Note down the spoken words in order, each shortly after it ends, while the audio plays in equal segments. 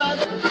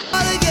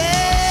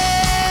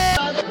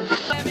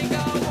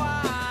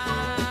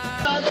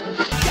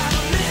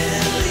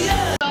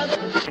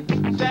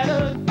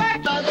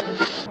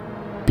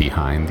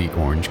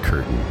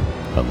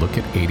A look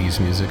at 80s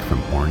music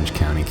from Orange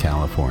County,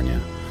 California.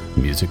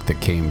 Music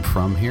that came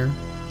from here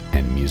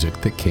and music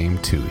that came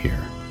to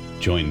here.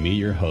 Join me,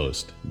 your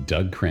host,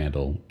 Doug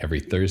Crandall,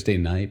 every Thursday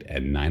night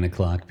at 9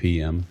 o'clock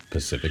p.m.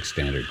 Pacific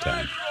Standard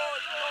Time.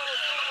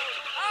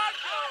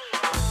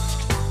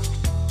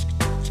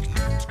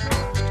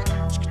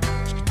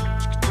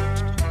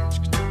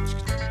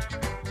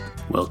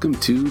 Welcome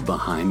to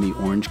Behind the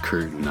Orange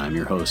Curtain. I'm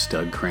your host,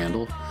 Doug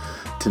Crandall.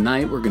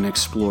 Tonight we're going to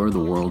explore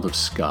the world of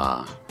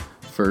ska.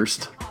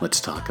 First, let's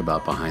talk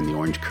about Behind the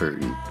Orange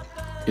Curtain.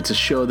 It's a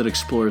show that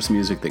explores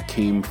music that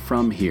came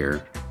from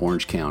here,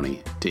 Orange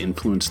County, to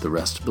influence the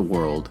rest of the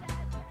world,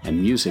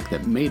 and music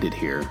that made it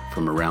here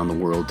from around the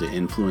world to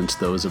influence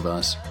those of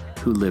us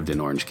who lived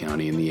in Orange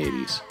County in the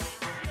 80s.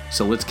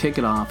 So let's kick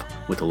it off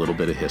with a little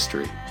bit of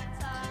history.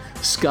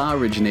 Ska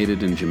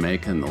originated in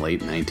Jamaica in the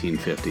late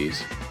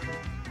 1950s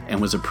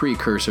and was a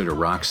precursor to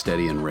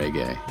rocksteady and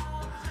reggae,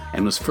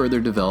 and was further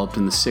developed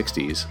in the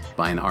 60s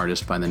by an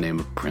artist by the name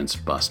of Prince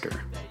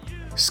Buster.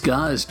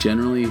 Ska is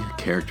generally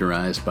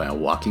characterized by a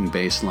walking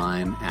bass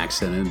line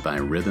accented by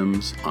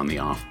rhythms on the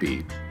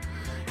offbeat.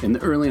 In the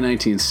early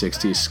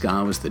 1960s,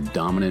 ska was the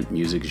dominant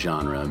music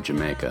genre of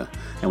Jamaica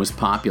and was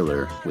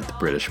popular with the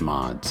British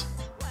mods.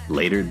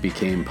 Later it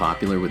became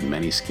popular with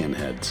many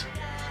skinheads.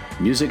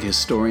 Music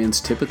historians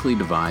typically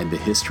divide the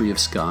history of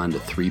ska into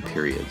three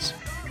periods: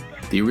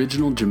 the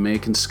original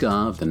Jamaican ska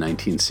of the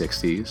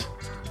 1960s,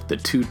 the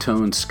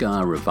two-tone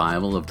ska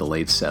revival of the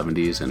late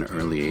 70s and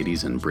early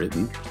 80s in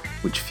Britain,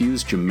 which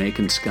fused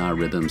Jamaican ska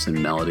rhythms and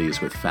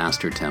melodies with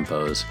faster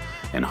tempos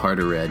and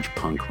harder edge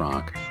punk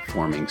rock,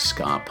 forming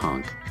ska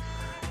punk.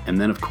 And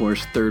then, of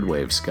course, third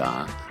wave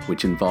ska,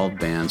 which involved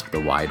bands with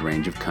a wide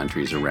range of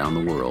countries around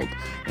the world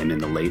and in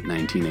the late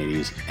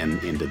 1980s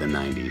and into the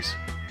 90s.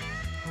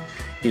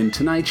 In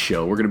tonight's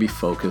show, we're going to be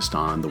focused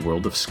on the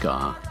world of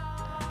ska,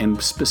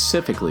 and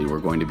specifically we're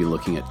going to be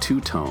looking at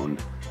two-tone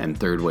and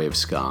third wave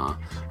ska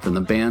from the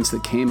bands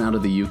that came out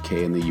of the UK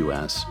and the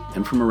US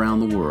and from around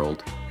the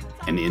world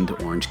and into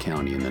Orange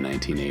County in the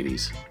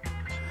 1980s.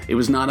 It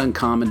was not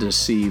uncommon to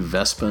see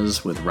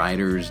Vespas with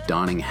riders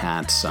donning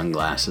hats,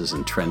 sunglasses,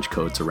 and trench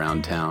coats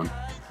around town.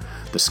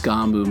 The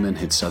ska movement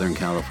hit Southern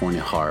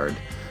California hard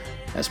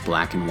as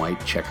black and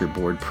white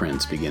checkerboard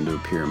prints began to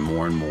appear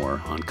more and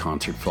more on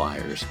concert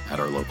flyers at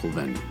our local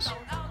venues.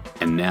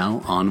 And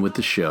now, on with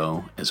the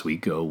show as we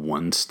go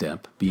one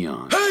step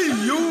beyond.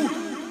 Hey,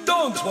 you!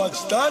 Don't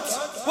watch that!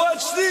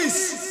 Watch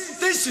this!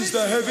 This is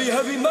the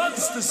heavy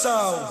monster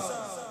sound!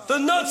 The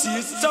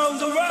nuttiest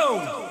sound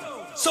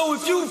around! So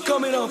if you're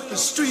coming off the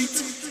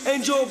street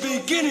and you're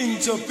beginning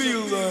to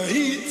feel the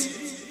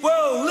heat,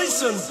 well,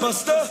 listen,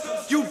 Buster,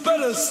 you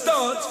better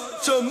start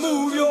to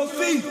move your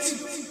feet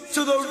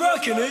to the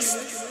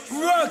rockinest,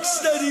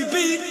 rock-steady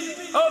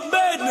beat of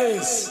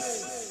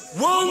madness!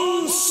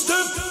 One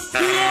step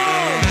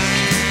beyond!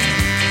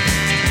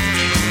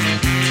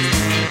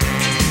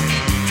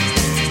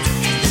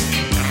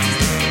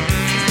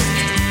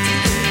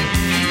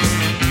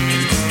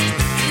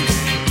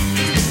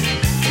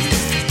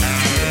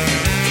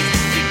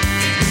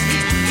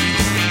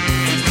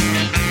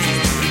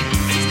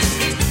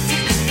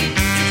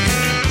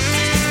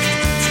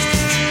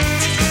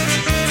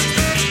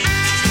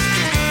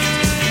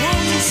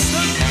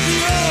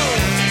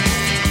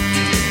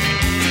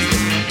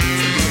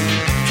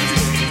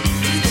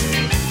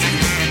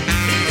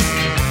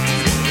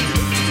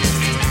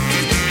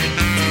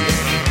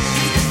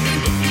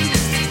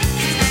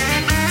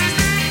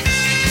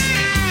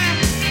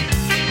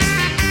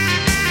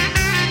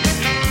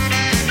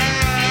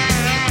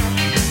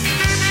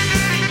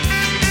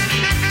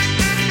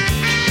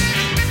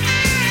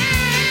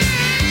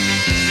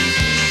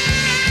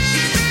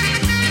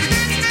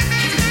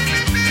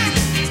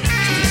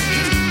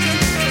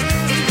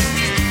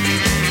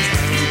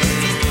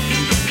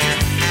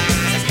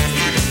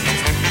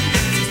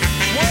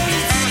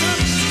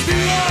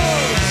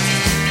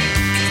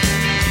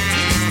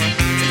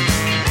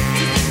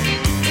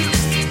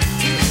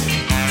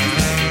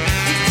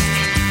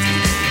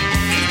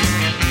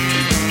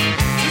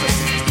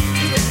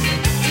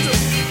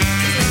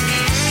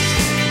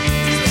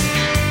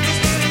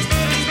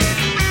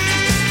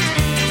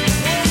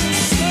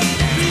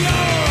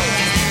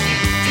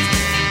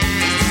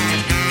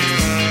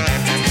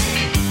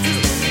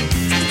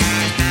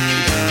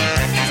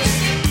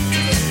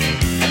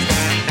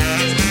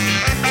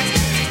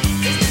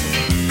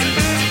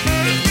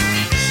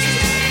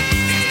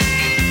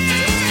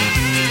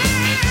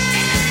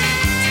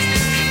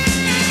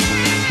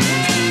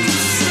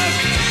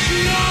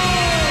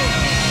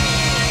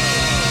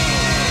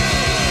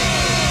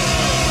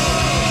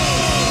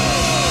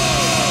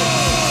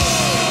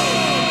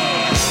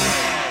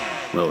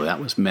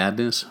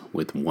 Madness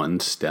with One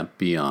Step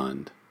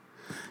Beyond.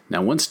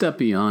 Now, One Step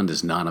Beyond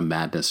is not a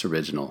Madness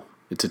original.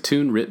 It's a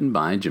tune written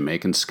by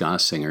Jamaican ska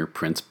singer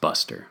Prince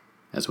Buster,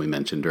 as we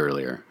mentioned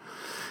earlier.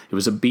 It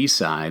was a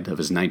B-side of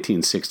his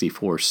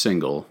 1964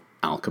 single,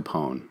 Al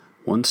Capone.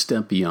 One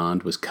Step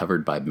Beyond was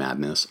covered by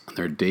Madness on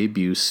their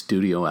debut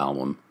studio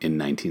album in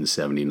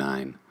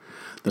 1979.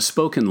 The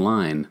spoken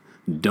line,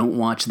 "Don't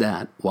watch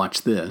that,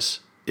 watch this,"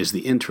 is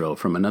the intro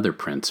from another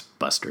Prince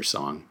Buster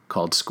song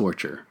called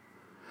Scorcher.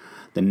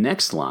 The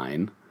next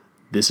line,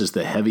 "This is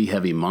the heavy,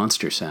 heavy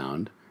monster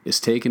sound," is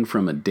taken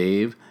from a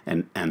Dave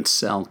and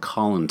Ansel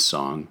Collins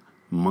song,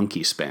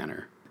 Monkey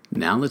Spanner.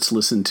 Now let's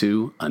listen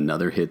to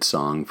another hit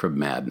song from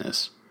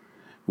Madness,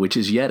 which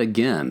is yet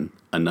again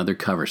another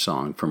cover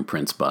song from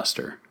Prince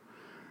Buster.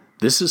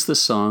 This is the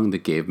song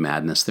that gave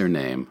Madness their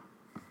name.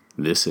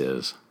 This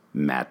is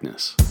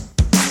Madness.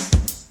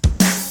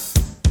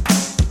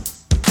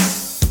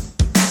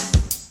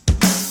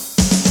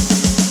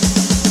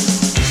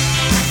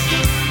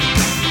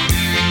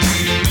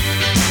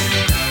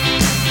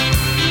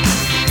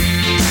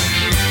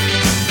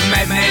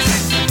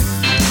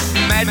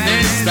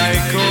 Madness, they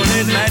call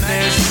it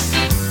madness.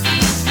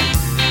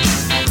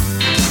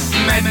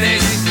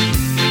 Madness,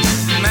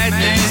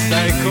 madness,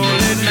 they call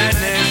it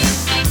madness.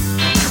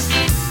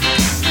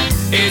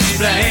 It's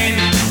plain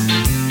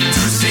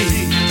to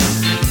see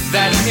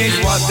that is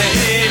what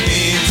they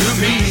mean to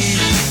me.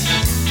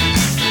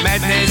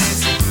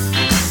 Madness,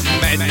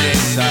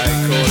 madness, I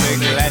call it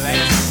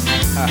gladness.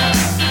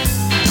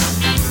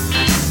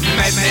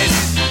 Madness,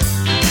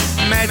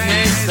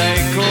 madness, they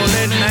call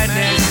it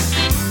madness.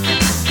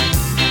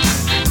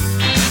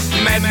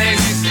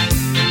 Madness,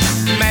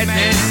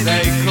 madness,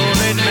 they call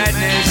it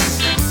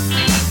madness.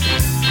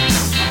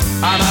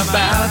 I'm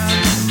about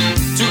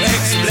to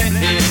explain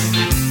it,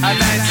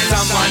 that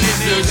someone is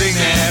losing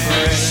their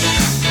breath.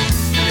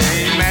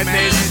 Hey,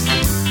 madness,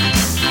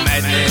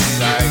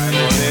 madness, I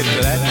call it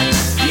gladness.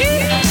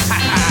 Yeah!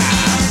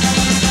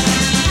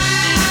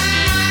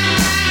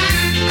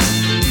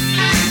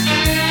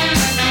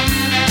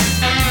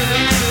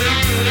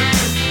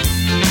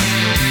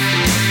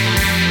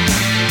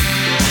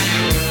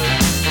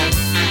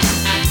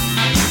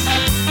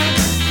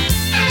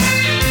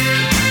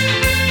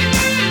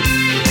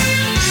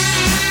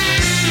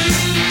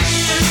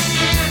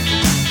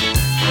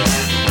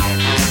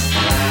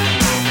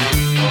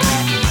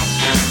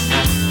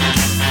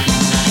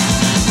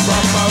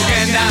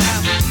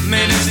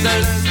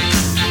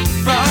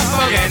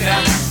 Propaganda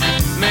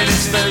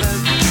ministers,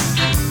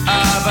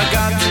 I've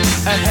got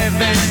a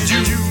heaven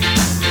Jew.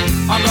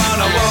 I'm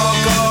gonna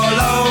walk all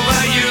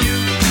over you,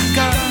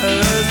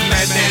 'cause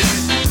madness,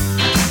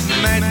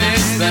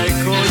 madness, they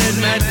call it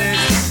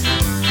madness.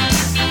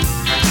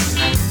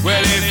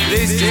 Well, if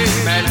this is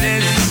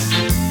madness,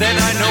 then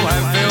I know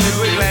I'm filled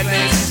with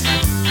gladness.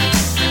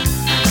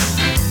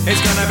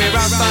 It's gonna be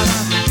rougher,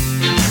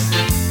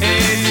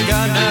 it's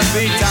gonna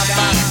be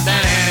tougher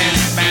than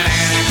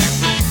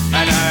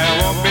and I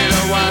won't be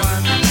the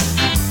one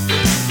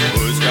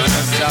who's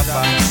gonna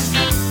suffer.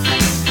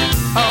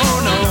 Oh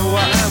no, I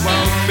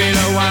won't be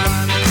the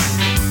one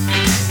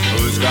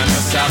who's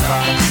gonna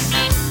suffer.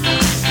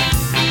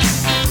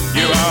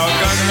 You are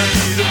gonna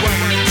be the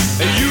one,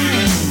 and you.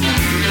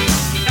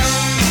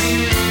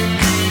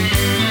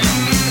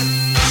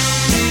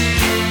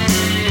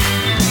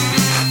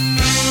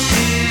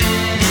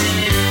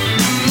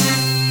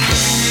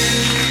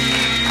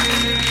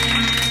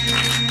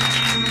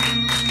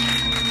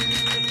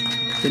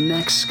 The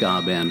next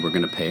ska band we're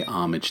going to pay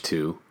homage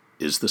to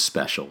is The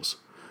Specials,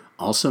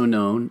 also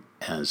known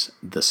as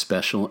The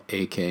Special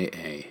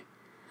AKA.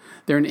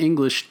 They're an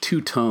English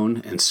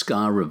two-tone and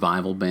ska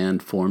revival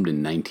band formed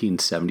in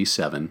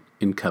 1977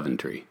 in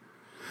Coventry.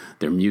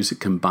 Their music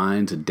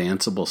combines a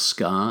danceable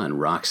ska and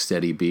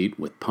rock-steady beat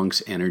with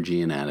punk's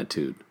energy and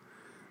attitude.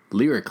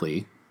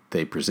 Lyrically,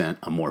 they present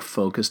a more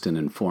focused and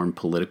informed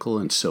political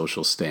and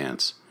social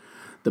stance.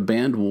 The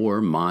band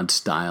wore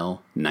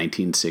mod-style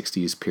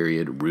 1960s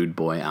period rude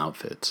boy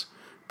outfits,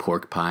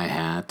 pork pie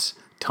hats,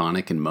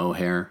 tonic and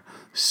mohair,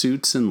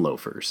 suits, and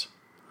loafers.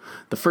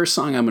 The first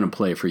song I'm going to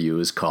play for you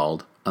is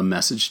called A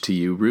Message to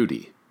You,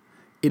 Rudy.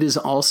 It is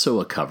also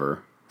a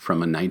cover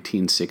from a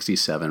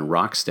 1967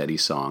 rocksteady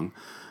song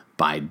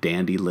by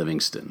Dandy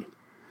Livingston,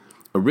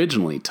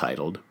 originally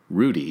titled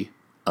Rudy,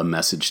 A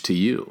Message to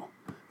You.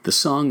 The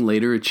song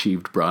later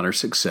achieved broader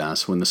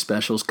success when the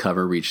Specials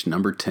cover reached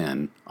number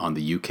 10 on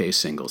the UK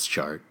singles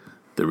chart.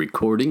 The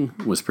recording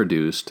was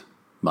produced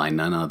by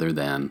none other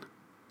than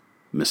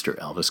Mr.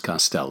 Elvis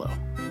Costello.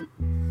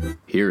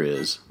 Here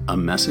is A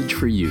Message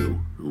for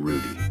You,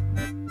 Rudy.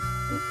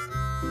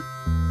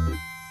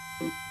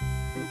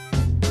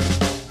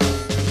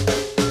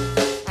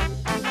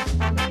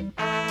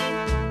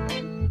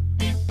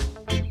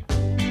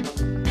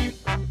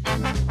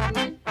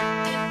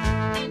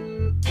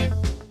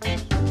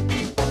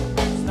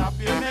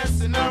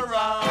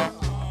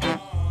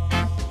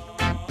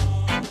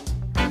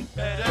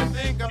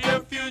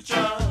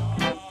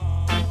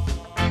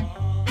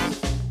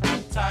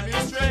 Time you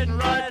straighten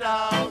right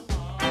out,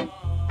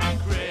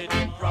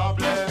 creating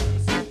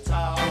problems in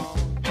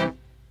town.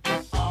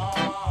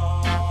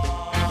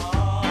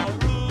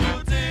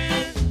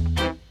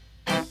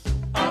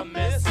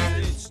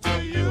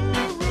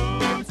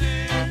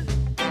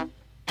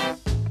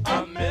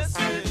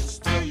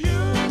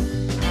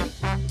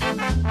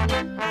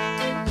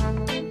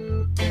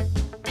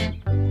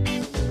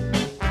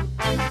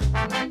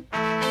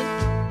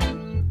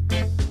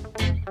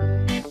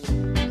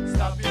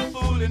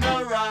 fooling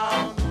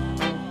around.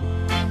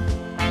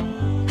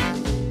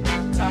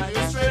 Time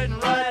you straighten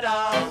right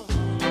out.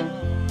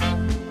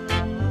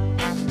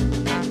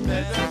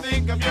 Better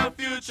think of your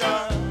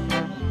future,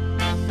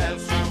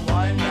 else you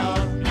wind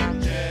up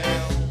in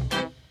jail.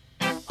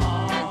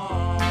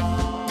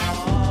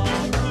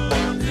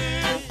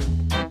 Rudy,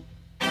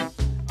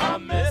 a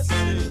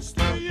message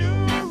to you,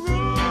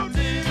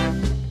 Rudy.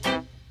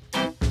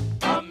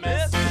 A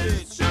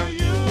message to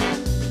you.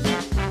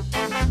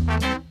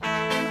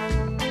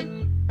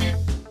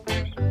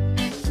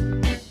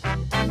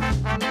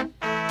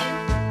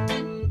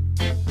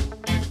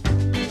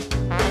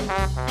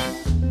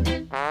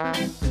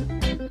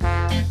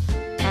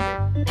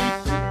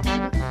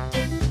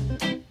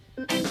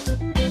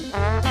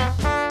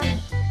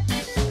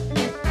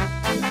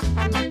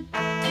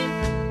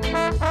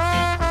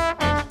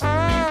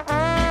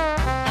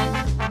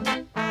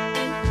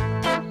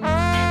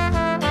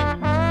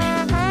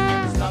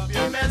 Stop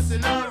your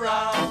messing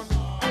around.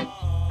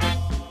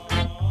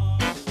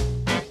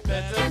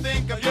 Better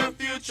think of your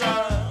future.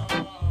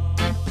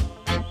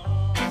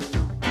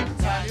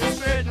 Time you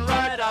straighten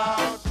right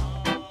out.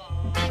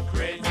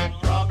 Creating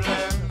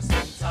problems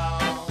in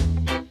town.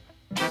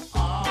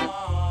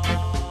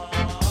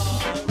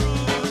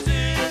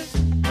 Rudy,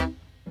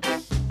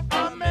 a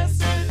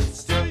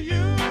message to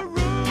you,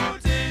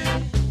 Rudy.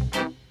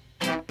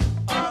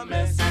 A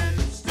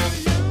message to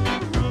you,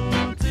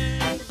 Rudy.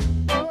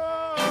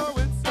 Oh,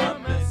 it's a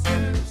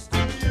message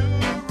to you,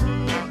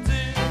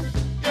 Rudy.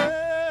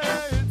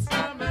 Yeah, it's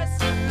a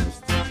message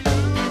to you,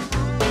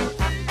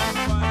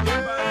 Rudy.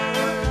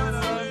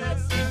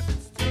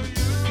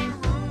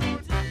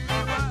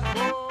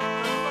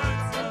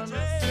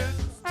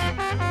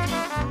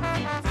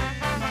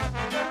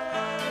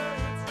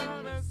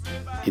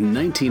 In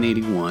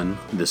 1981,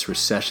 this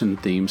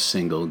recession-themed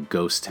single,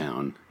 Ghost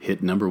Town,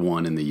 hit number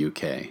 1 in the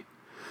UK.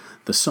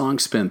 The song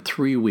spent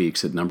 3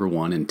 weeks at number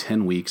 1 and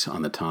 10 weeks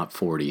on the top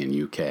 40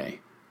 in UK.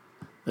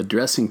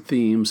 Addressing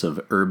themes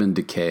of urban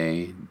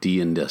decay,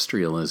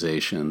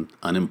 deindustrialization,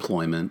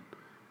 unemployment,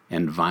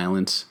 and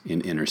violence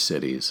in inner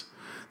cities,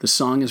 the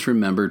song is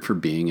remembered for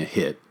being a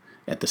hit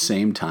at the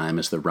same time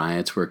as the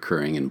riots were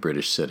occurring in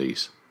British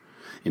cities.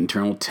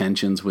 Internal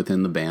tensions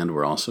within the band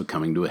were also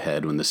coming to a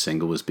head when the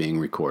single was being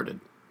recorded,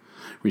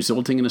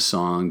 resulting in a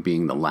song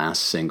being the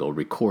last single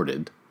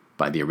recorded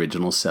by the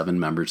original 7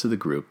 members of the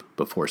group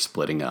before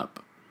splitting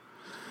up.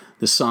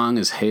 The song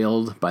is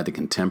hailed by the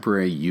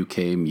contemporary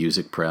UK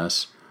music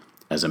press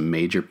as a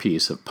major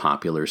piece of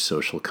popular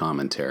social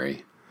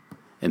commentary,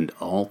 and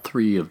all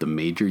 3 of the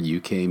major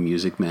UK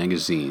music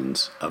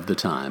magazines of the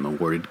time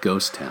awarded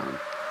Ghost Town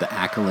the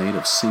accolade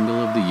of Single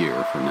of the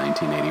Year for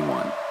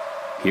 1981.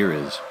 Here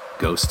is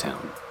Ghost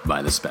Town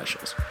by The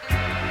Specials.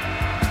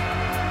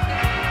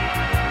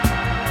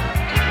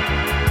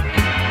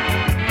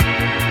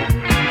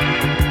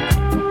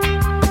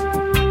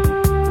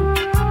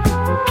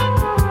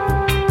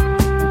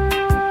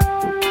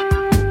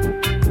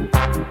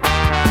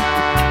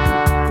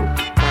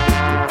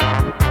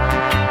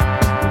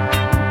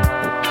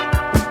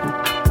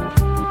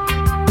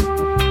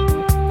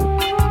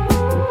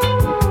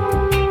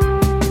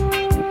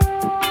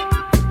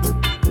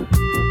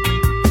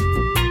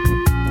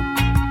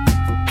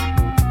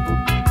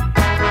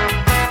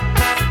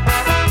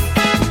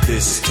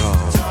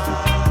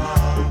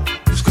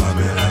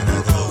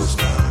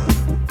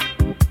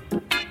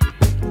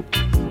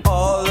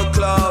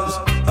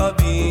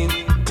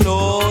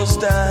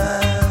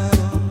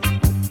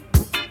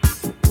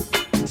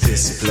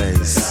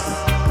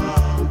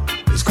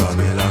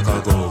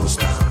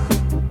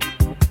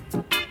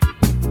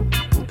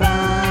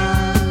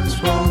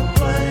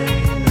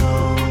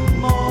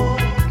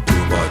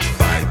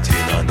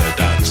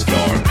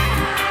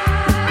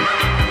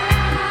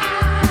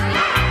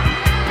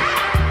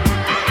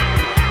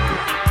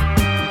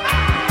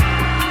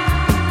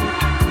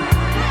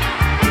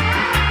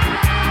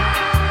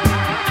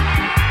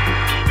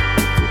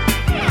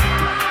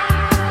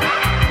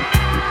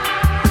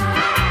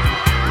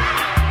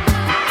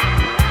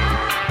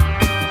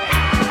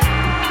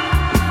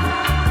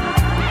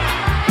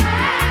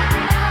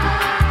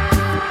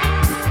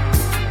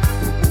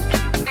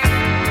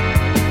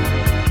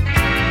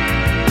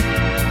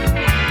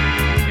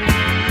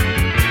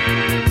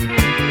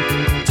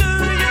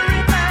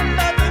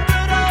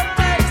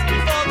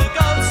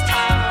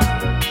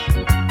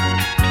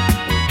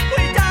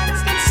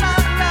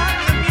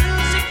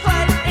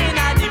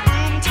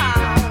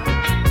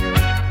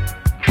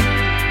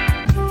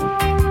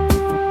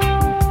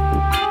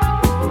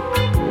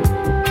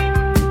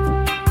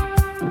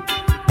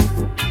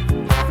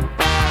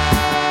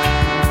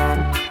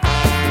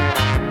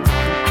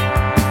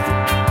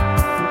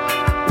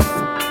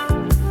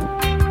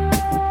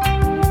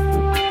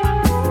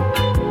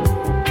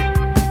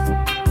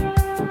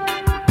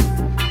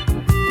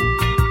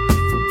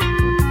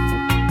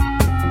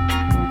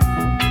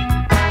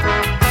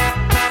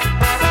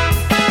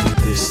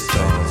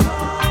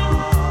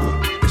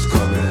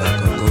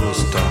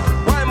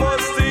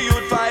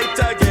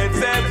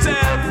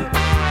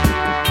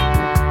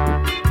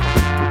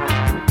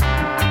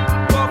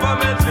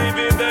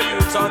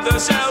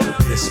 yourself.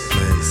 This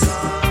place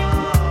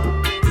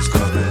is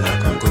coming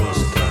like a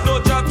ghost town.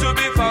 No job to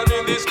be found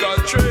in this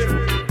country.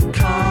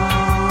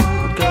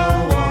 Can't go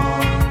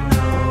on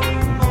no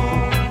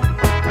more.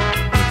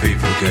 The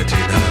people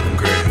getting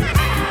hungry.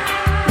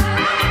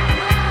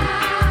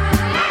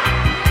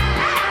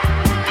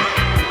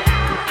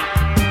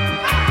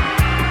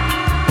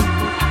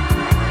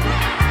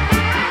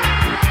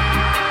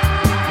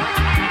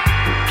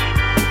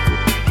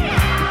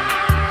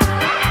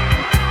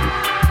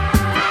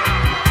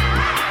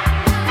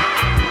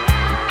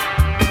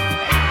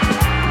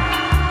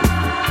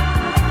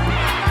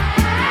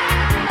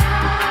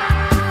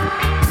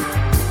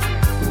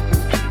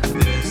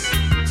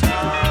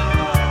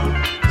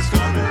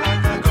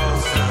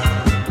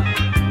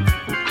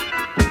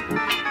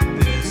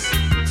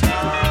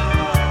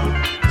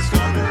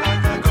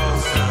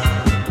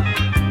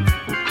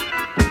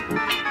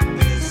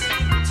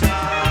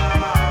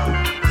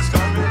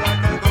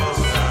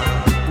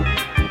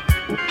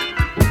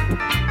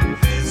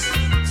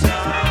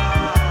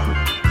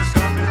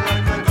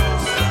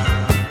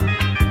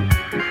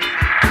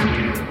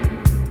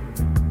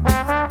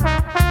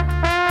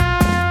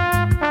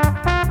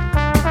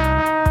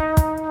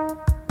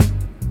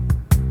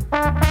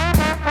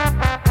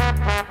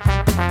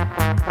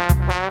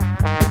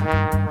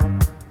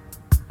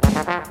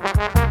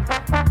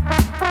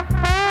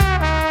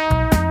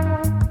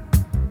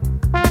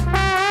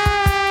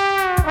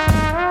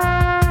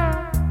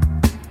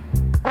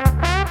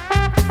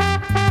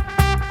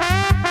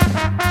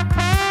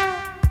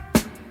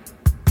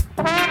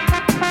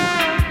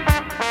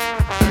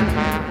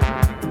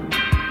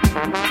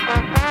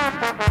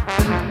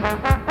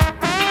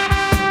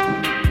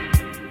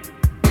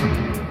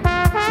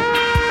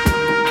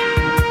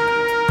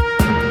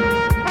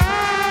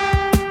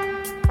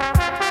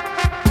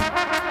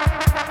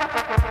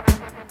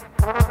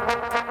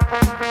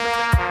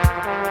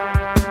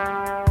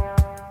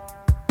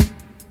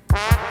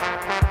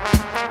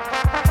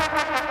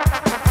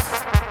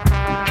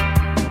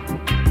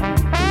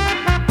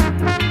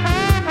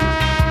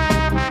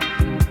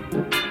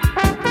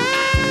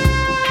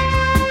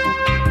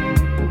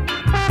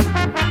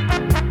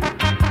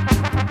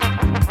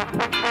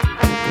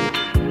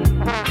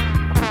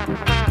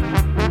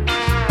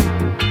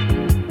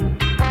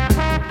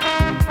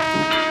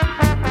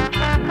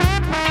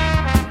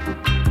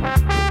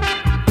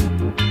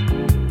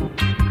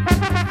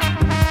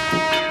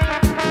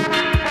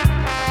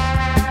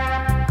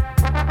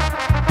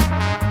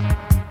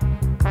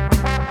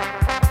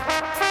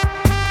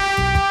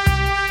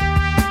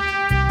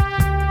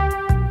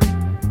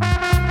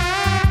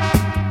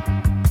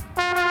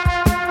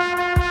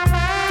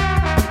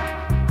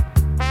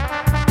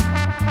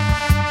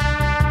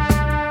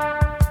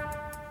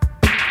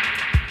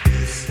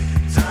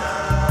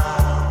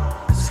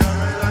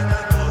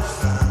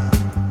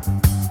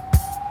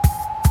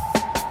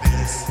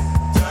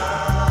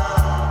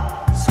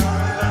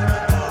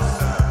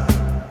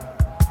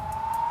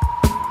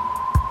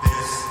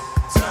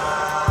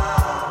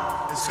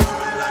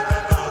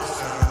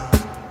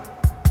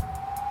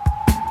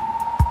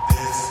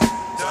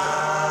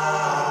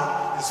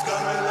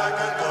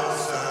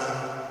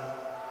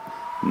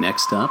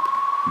 Next up,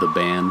 the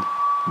band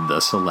The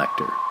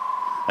Selecter,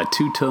 a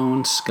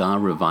two-tone ska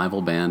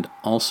revival band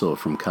also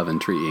from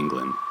Coventry,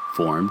 England,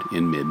 formed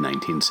in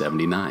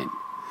mid-1979.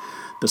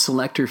 The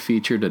Selecter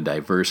featured a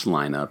diverse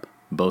lineup,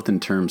 both in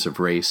terms of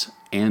race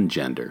and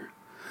gender.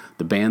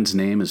 The band's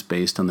name is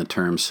based on the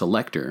term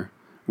selector,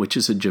 which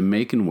is a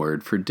Jamaican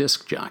word for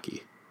disc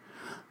jockey.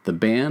 The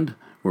band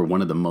were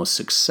one of the most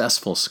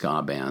successful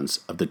ska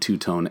bands of the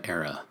two-tone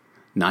era,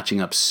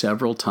 notching up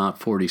several top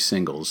 40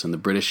 singles in the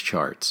British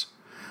charts.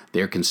 They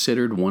are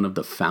considered one of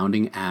the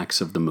founding acts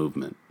of the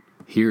movement.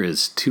 Here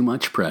is Too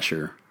Much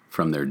Pressure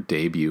from their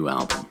debut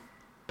album.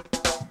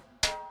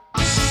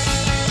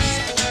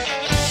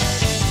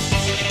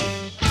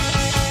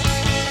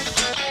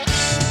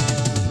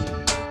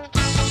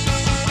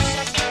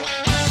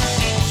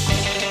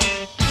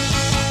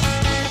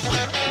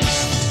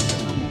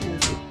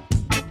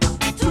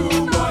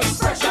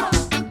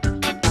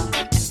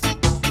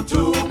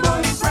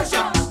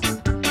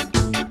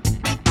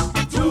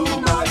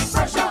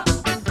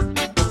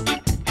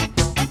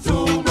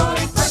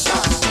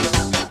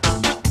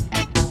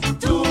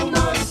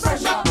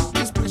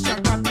 Push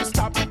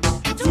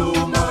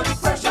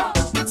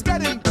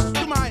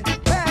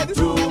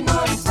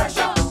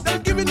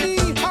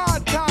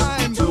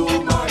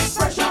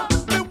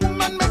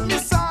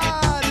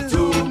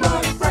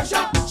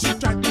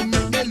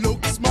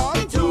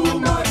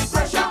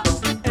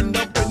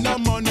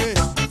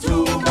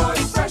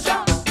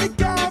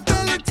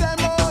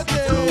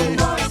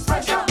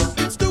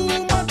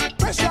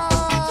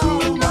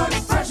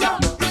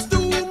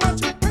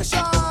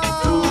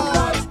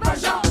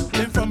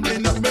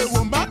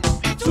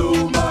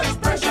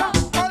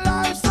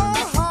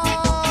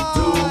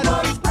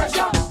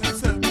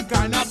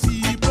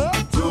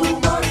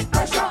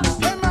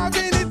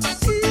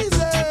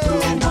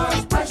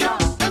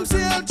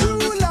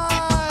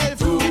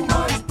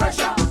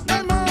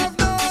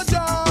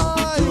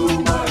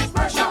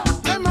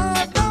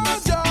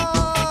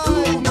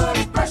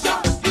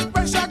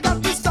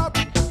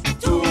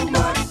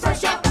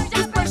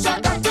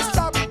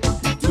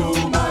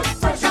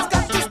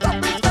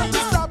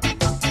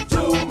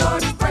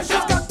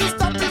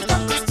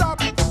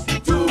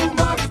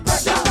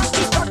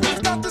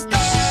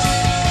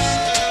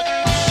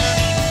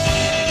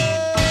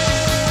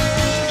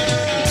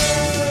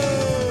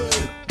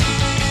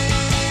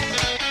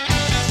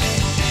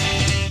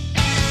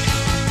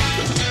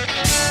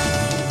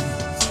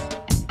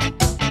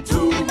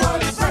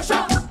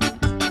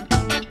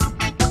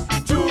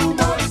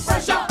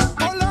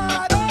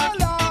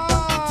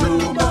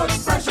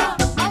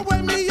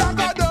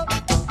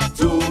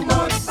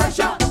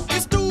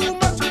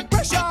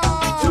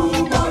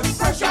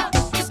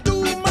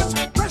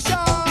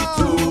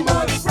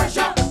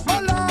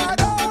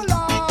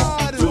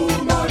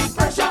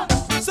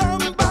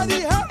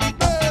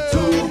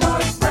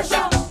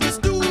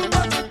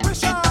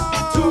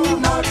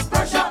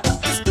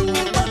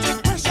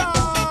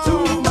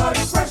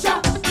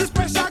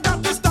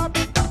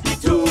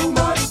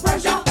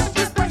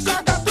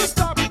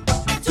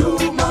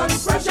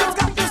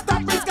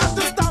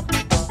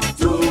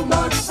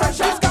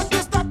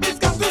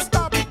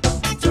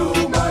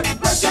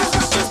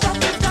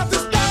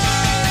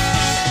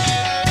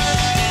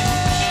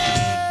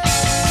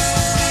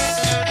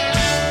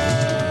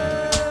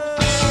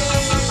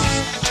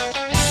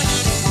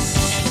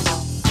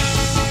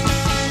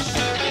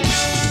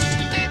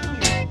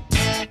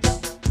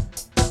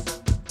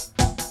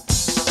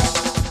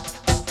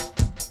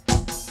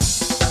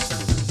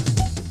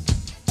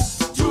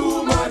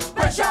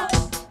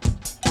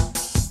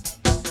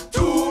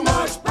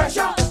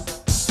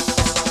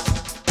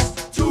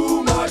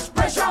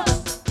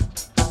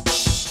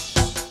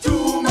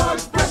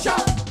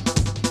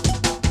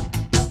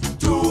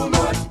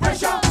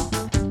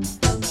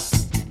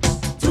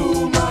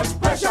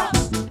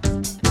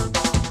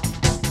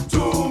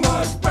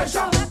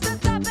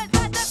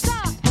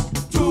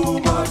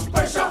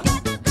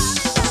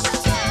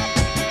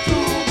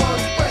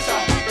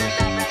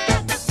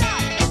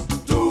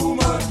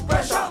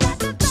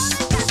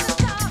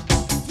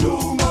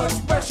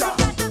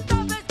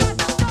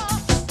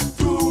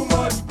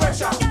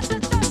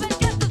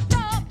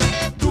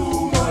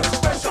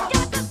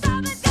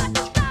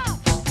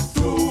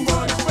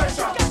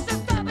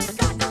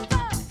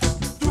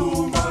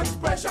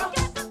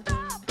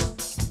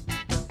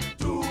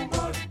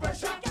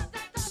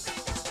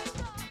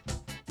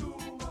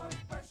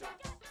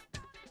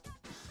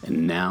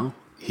And now,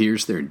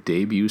 here's their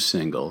debut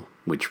single,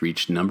 which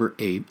reached number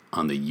 8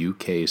 on the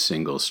UK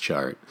singles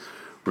chart,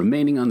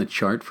 remaining on the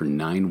chart for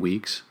 9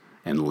 weeks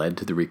and led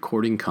to the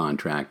recording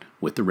contract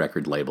with the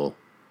record label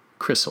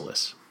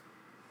Chrysalis.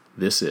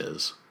 This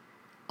is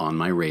On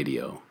My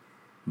Radio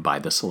by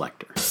The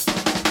Selecter.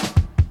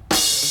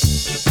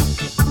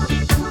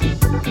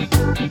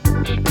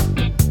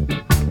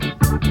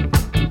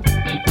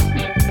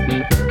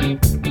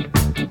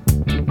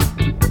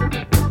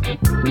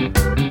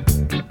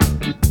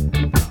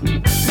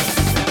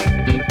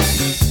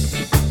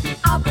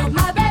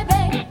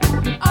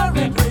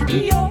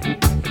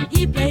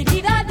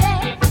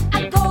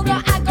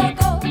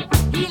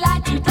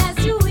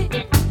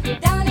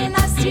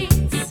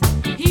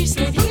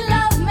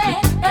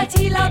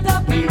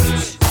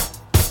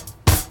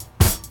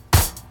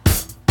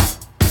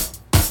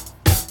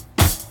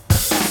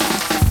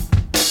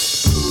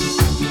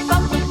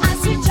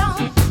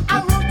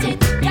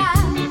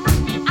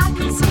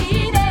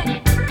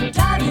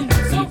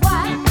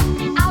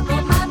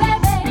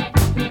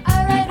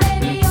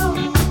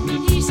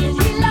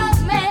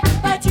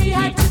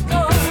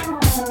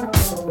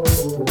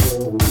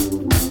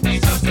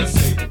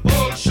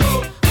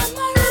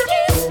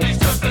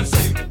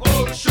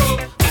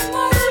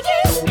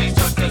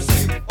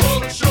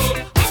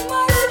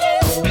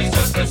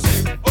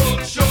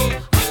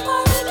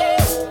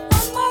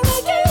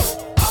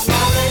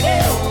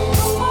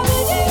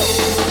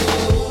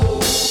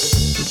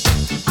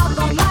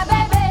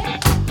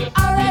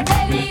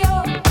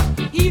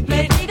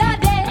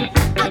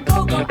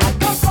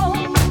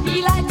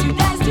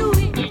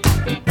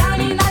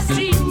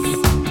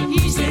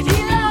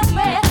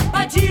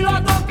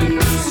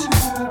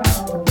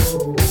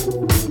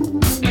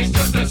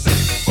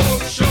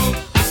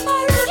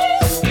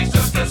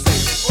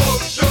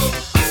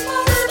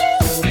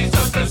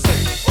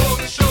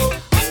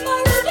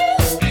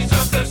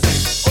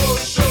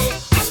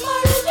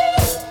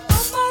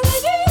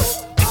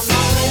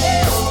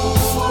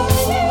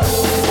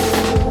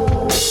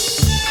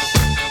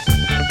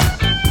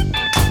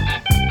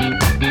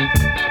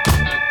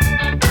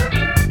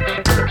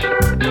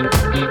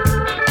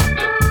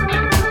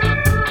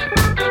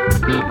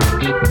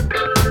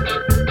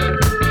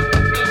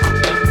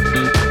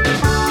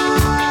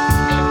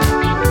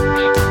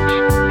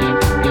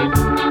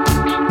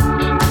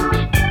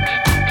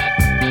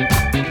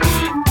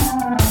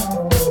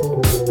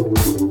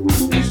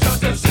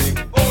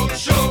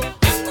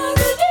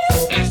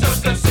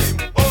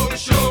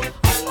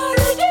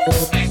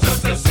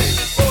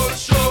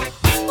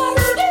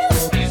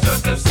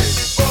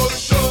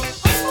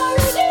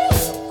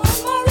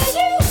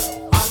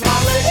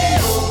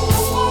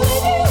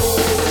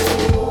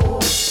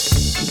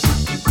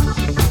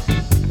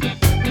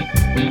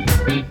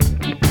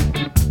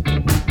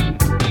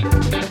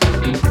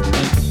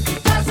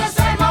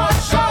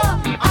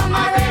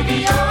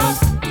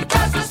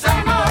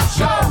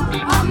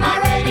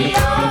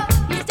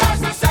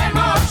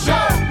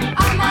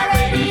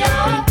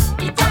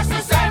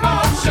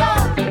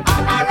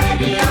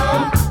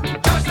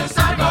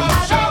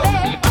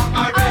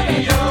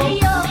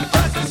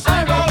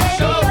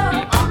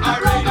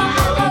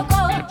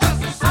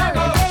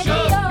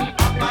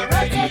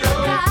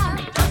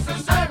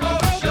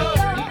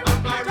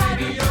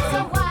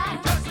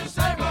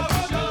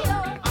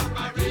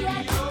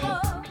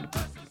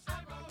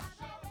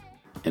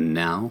 And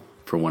now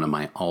for one of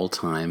my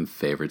all-time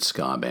favorite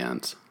ska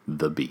bands,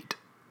 The Beat.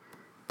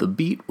 The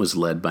Beat was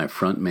led by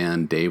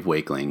frontman Dave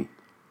Wakeling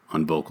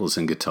on vocals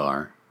and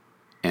guitar,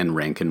 and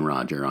Rankin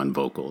Roger on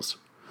vocals,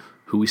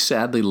 who we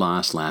sadly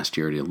lost last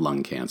year to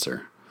lung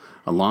cancer.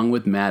 Along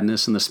with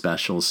Madness and the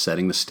Specials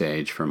setting the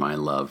stage for my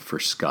love for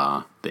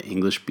ska, the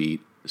English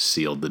Beat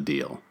sealed the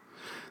deal.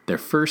 Their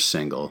first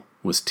single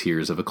was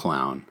Tears of a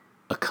Clown,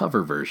 a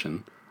cover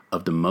version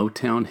of the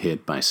Motown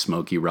hit by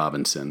Smokey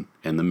Robinson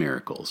and the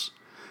Miracles.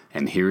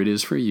 And here it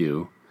is for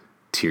you,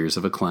 Tears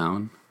of a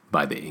Clown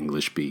by the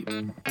English Beat.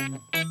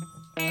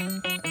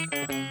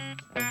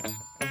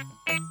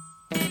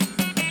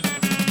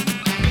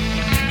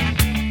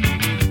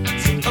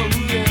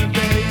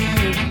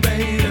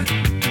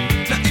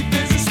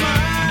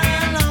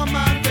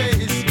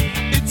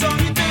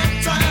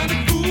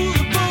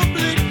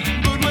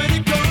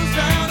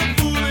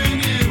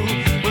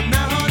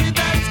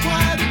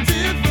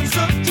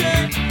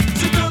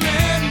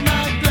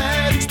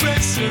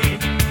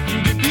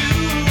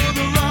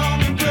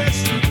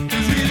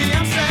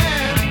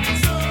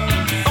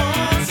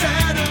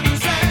 Sad, oh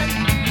sad.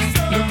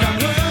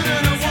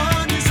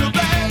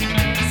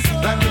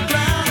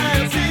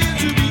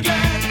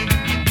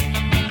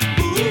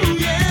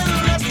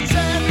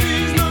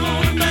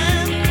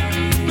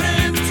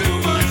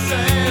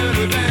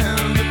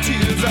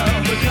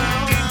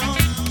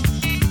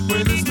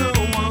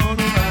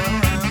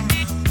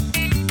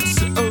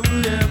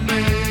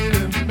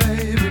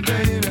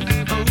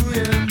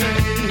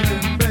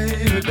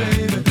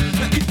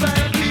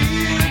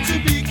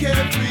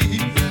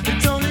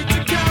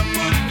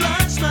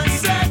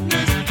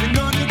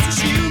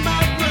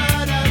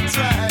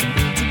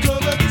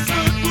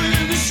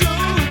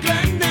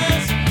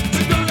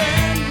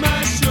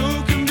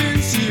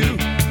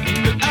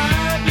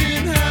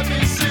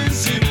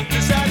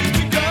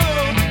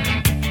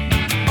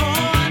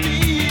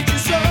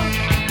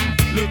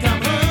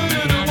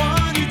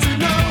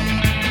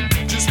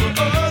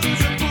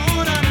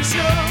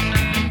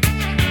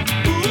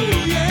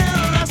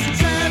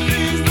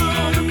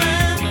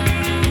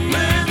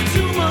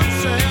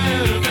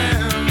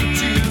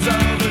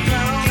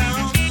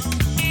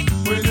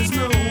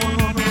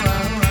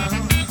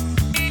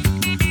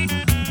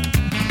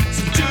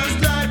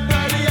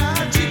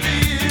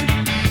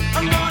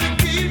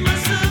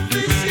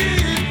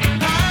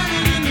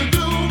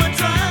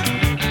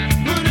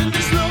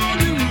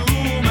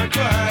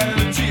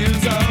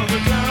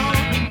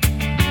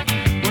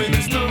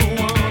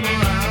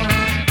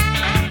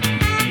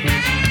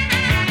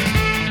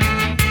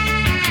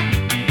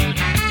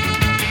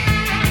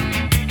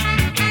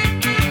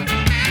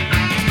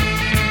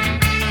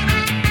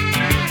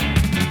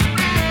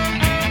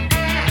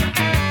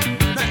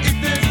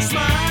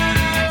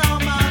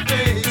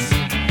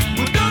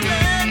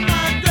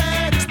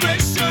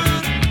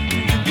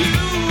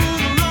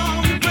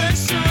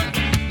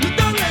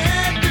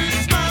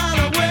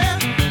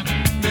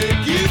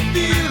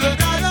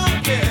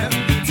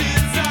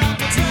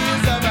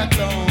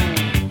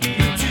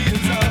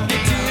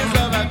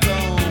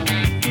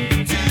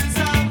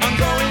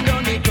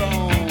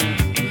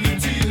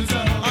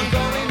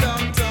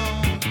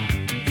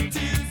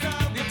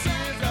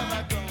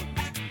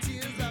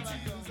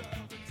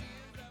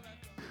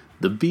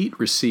 The Beat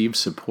received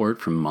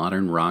support from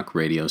modern rock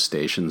radio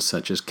stations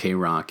such as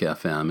K-Rock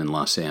FM in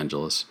Los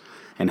Angeles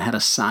and had a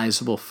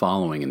sizable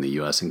following in the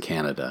US and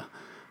Canada,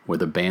 where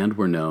the band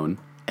were known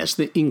as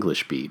the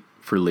English Beat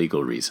for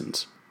legal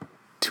reasons.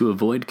 To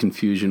avoid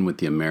confusion with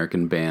the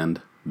American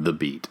band The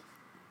Beat,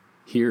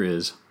 here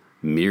is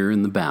Mirror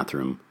in the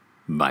Bathroom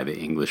by the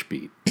English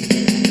Beat.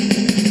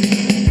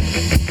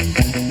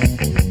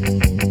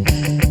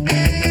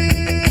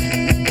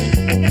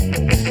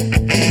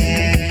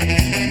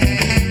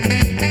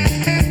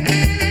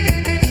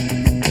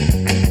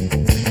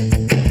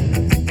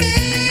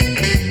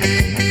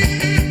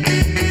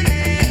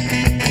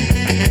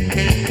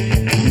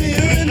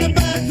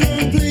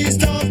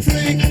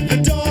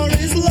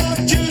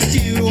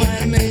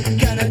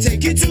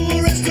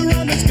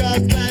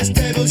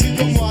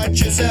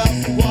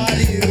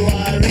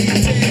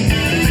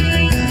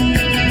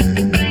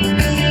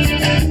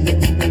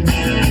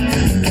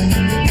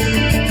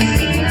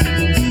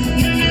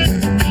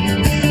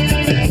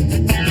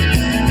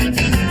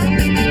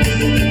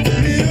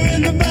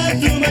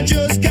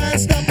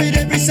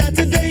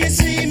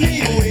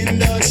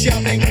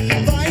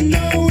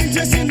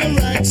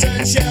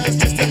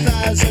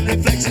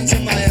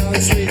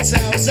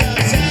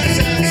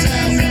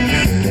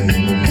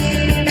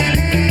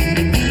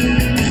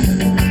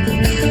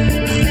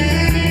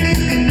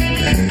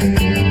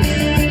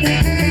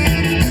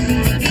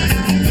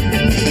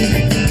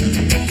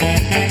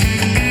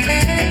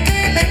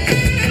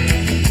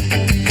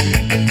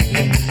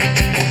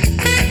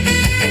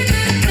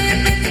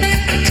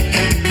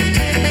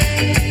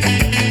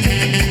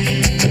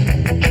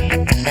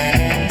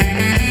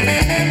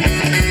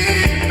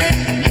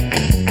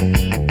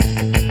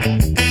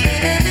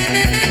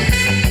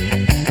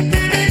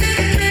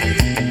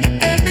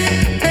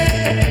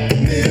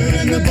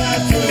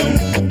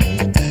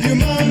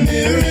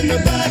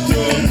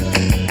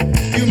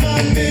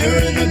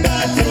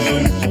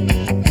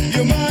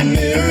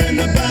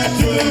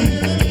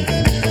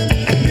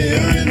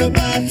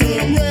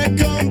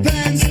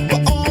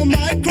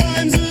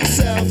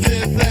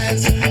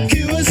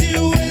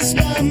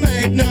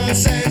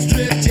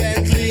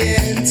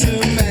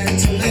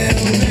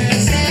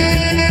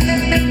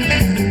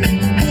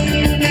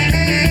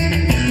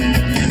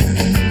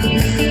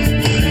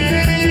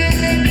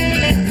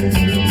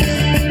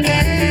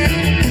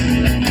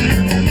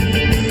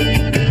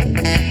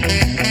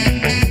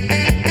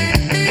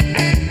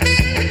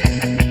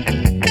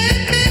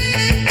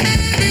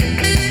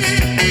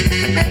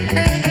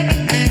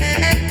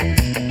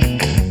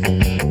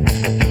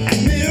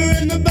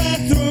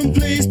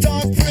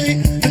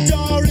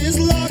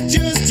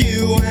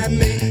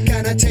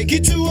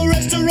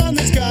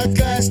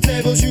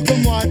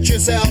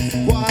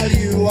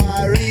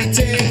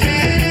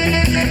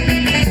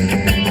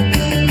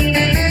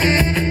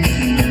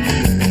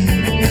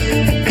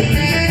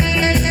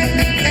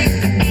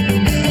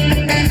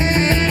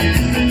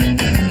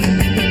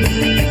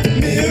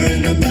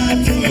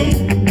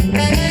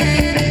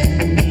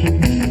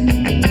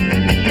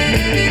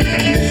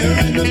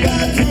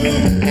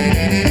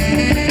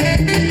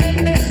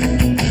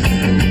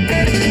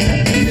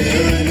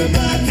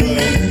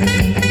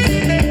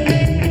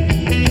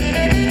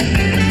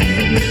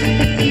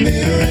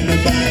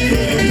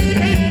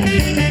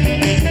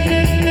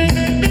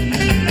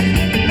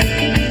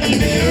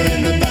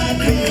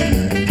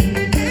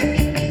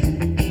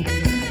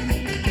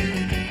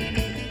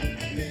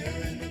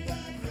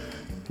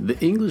 The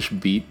English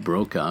Beat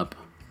broke up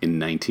in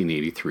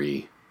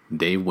 1983.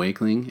 Dave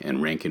Wakeling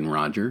and Rankin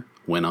Roger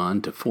went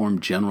on to form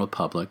General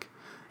Public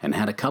and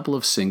had a couple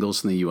of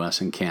singles in the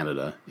US and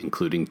Canada,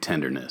 including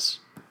Tenderness.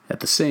 At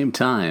the same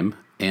time,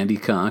 Andy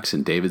Cox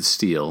and David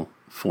Steele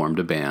formed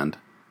a band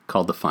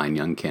called the Fine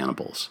Young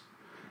Cannibals,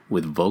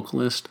 with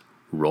vocalist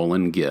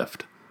Roland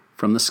Gift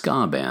from the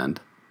ska band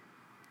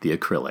The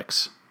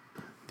Acrylics.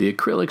 The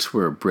Acrylics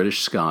were a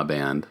British ska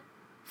band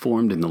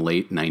formed in the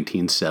late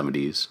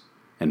 1970s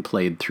and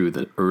played through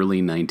the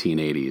early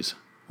 1980s,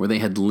 where they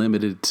had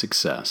limited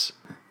success.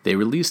 They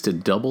released a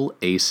double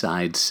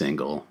A-side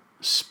single.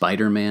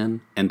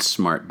 Spider-Man and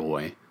Smart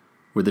Boy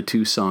were the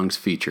two songs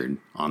featured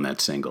on that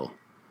single.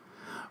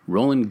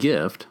 Roland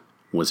Gift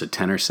was a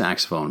tenor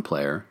saxophone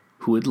player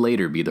who would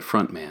later be the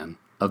frontman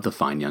of the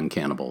Fine Young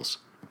Cannibals,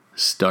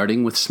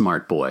 starting with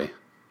Smart Boy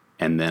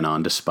and then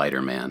on to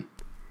Spider-Man.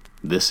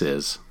 This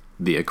is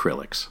The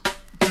Acrylics.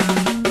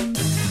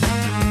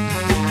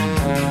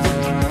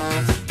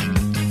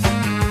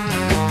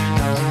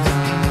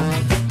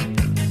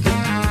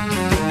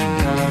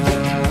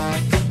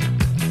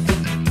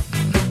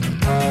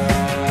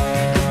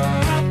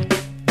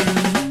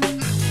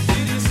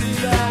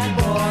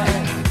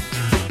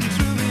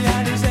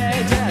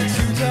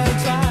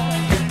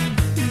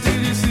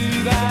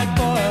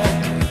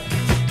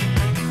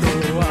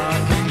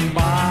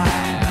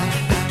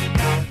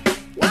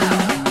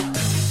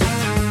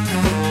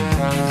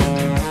 Wow!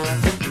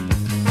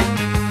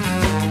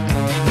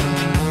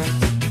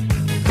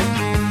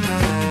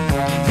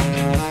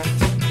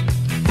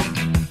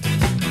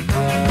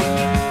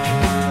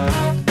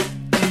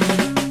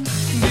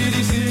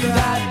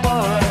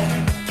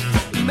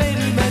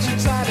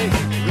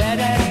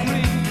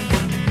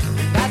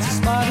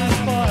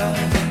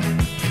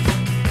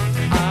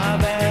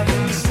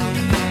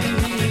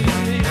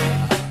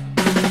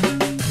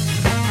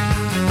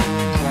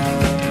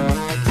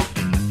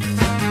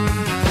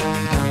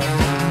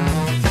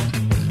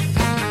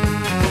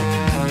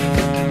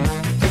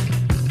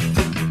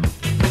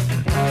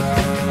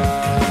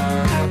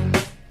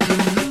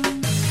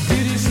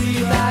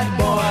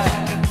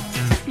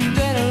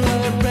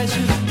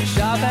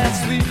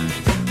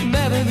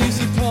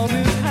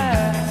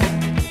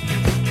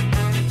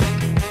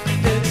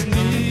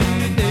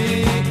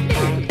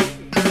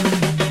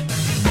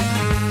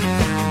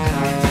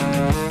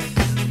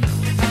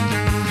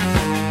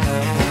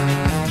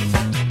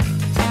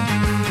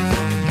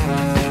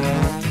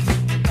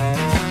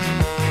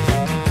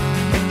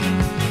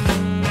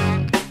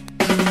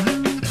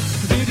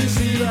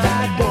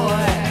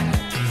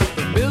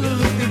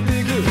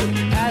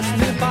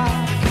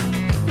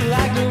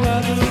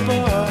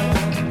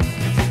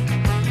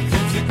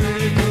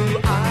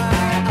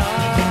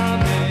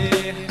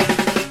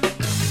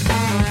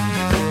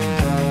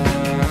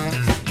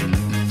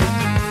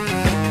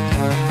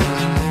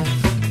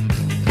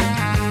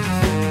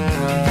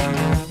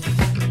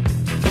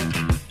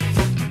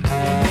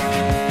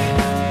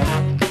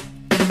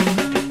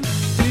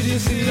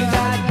 see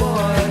that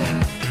boy?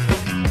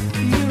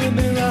 Mirror,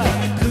 mirror,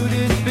 could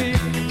it be?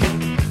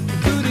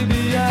 Could it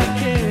be a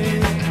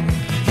king?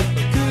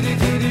 Could it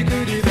be me?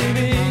 Could it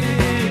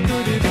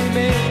be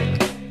me?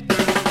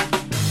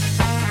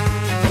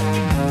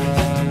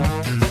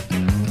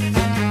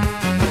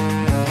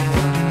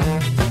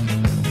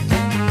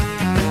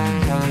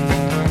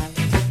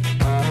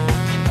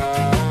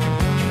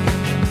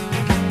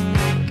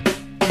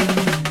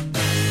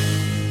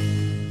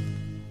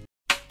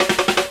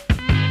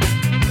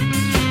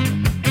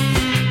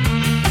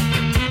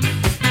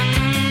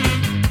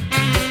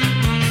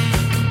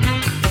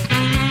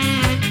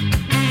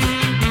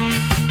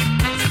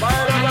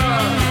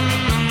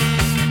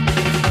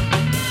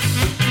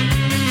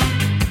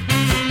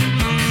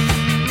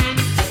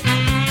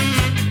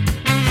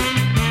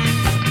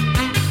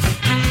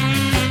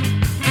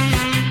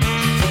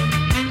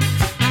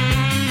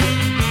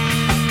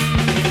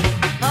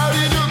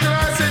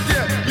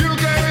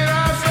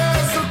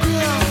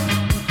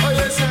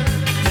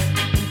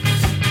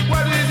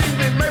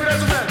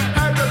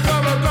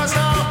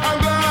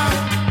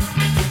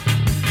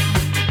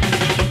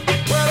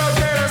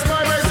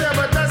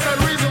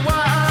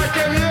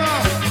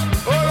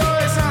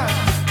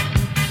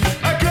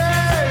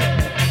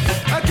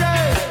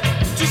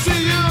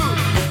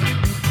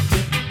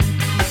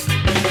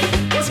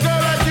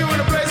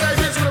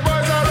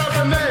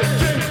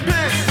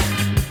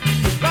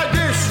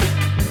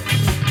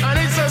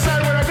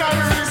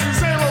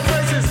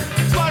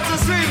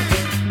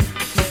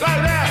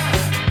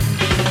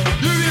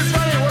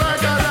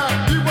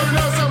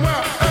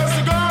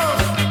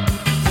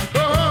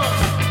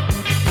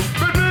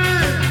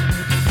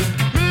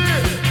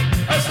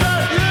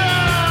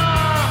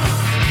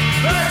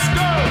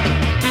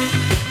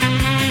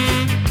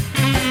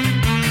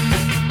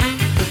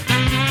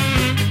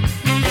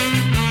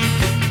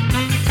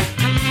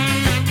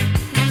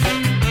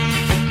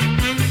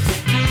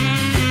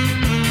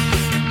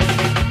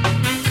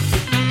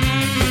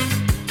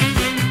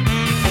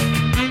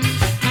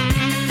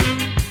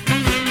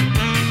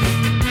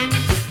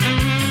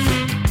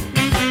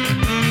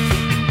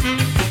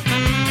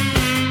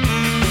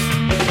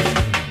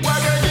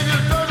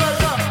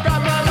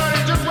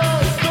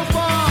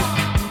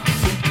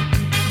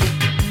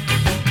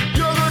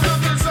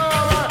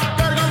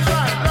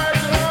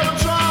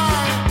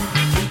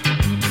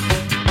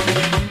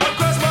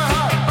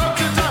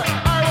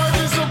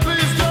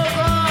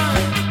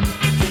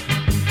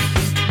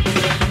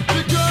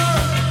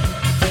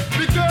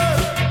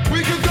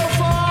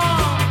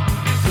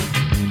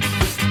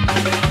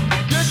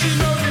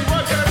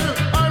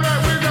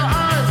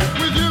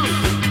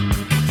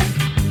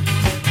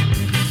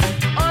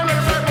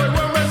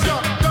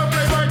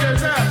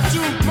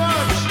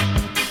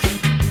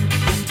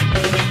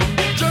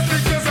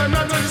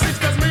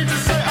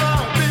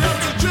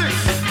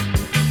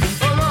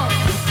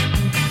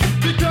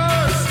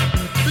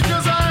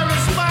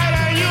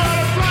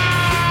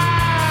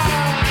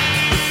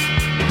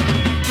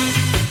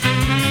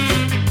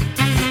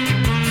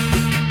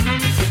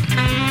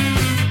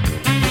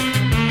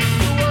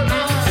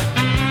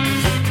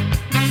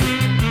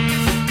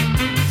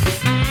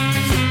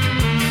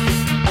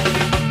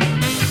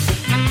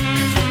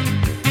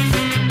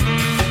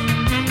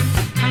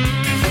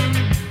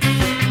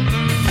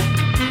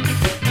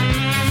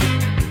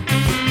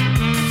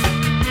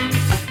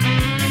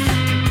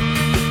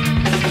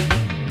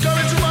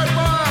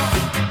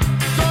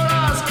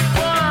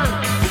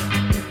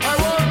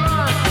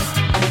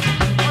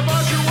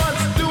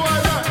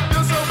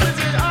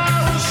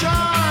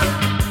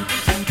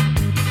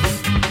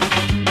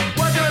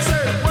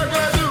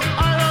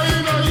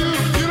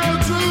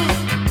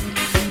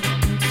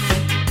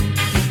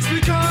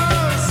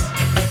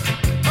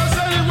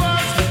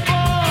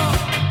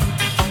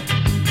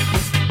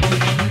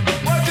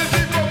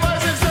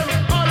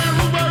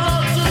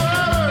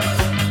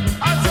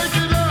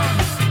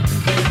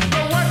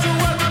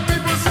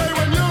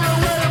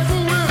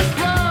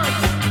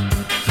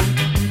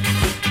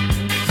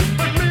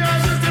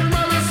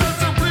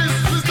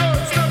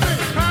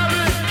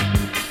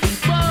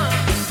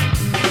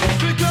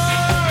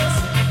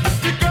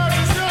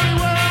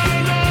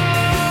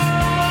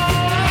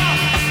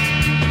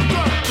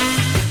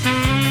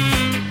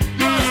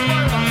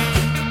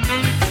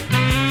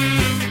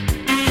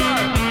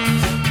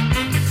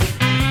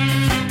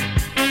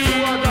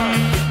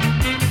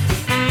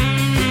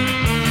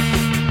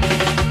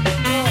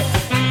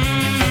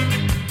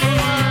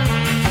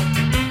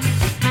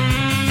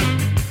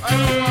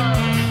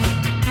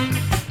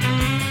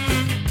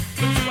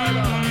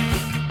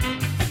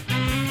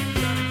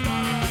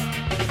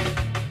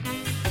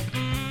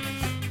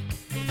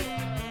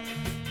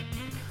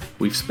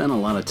 We've spent a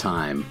lot of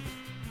time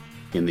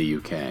in the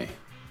UK.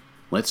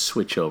 Let's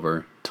switch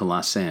over to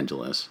Los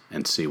Angeles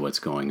and see what's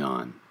going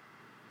on.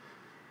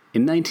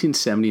 In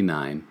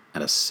 1979,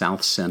 at a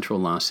South Central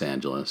Los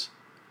Angeles,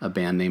 a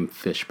band named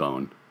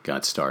Fishbone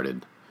got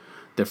started.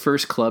 Their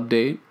first club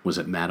date was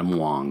at Madame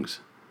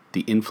Wong's,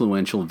 the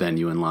influential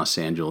venue in Los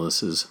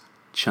Angeles'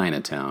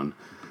 Chinatown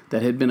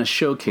that had been a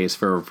showcase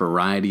for a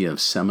variety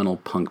of seminal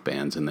punk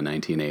bands in the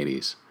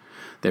 1980s.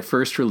 Their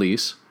first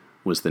release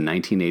was the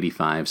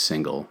 1985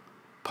 single,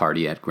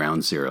 Party at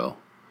Ground Zero.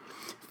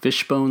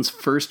 Fishbone's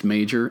first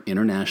major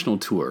international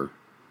tour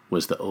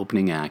was the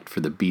opening act for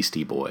the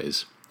Beastie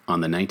Boys on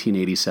the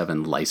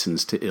 1987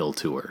 License to Ill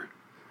tour.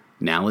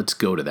 Now let's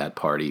go to that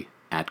party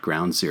at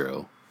Ground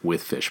Zero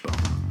with Fishbone.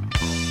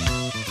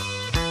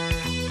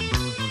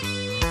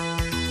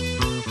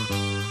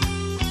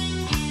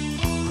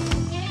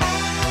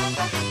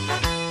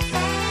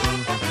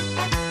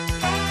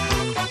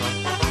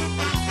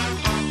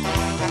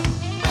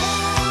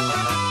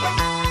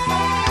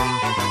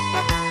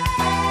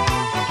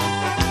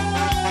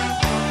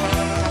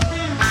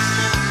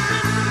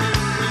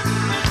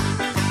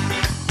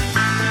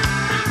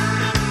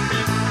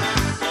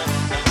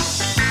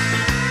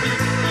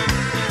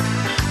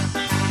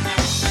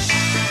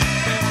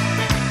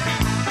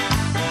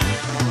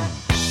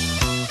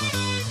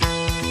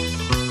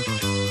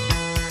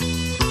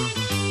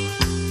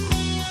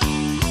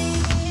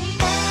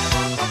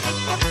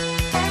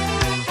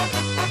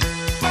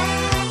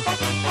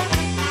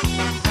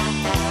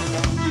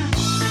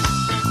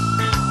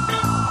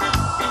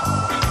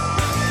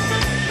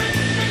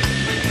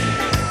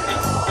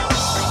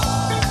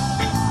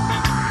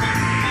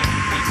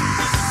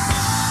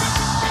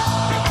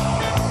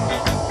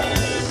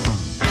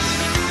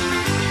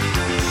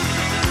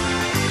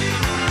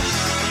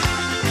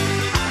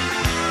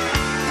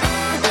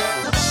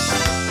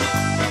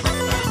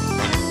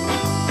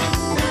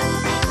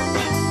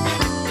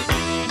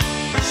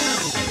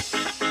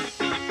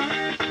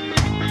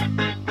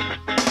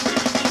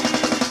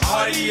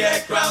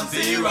 At Ground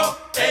Zero,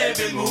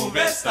 every move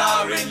is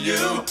starring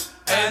you,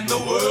 and the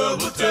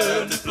world will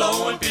turn to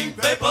flowing pink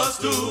vapors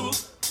too.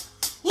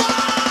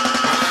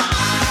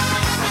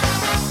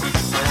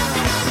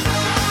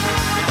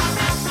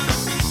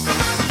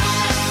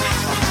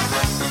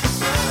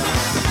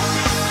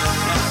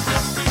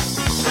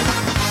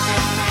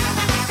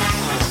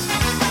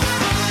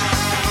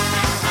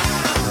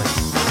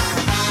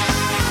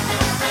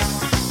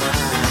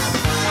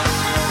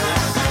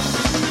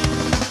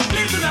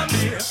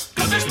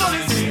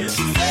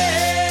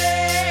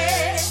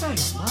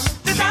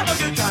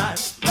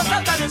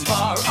 Is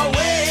far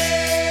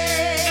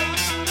away.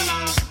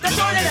 The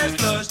toilet has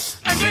flushed,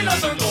 and green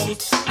lights are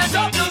gold, and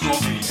doctors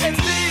will be in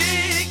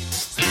speak.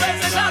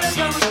 Space is out of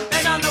ground,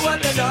 they don't know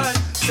what they've done.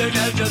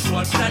 Signal just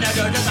one, and I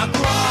heard just a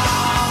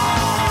cry.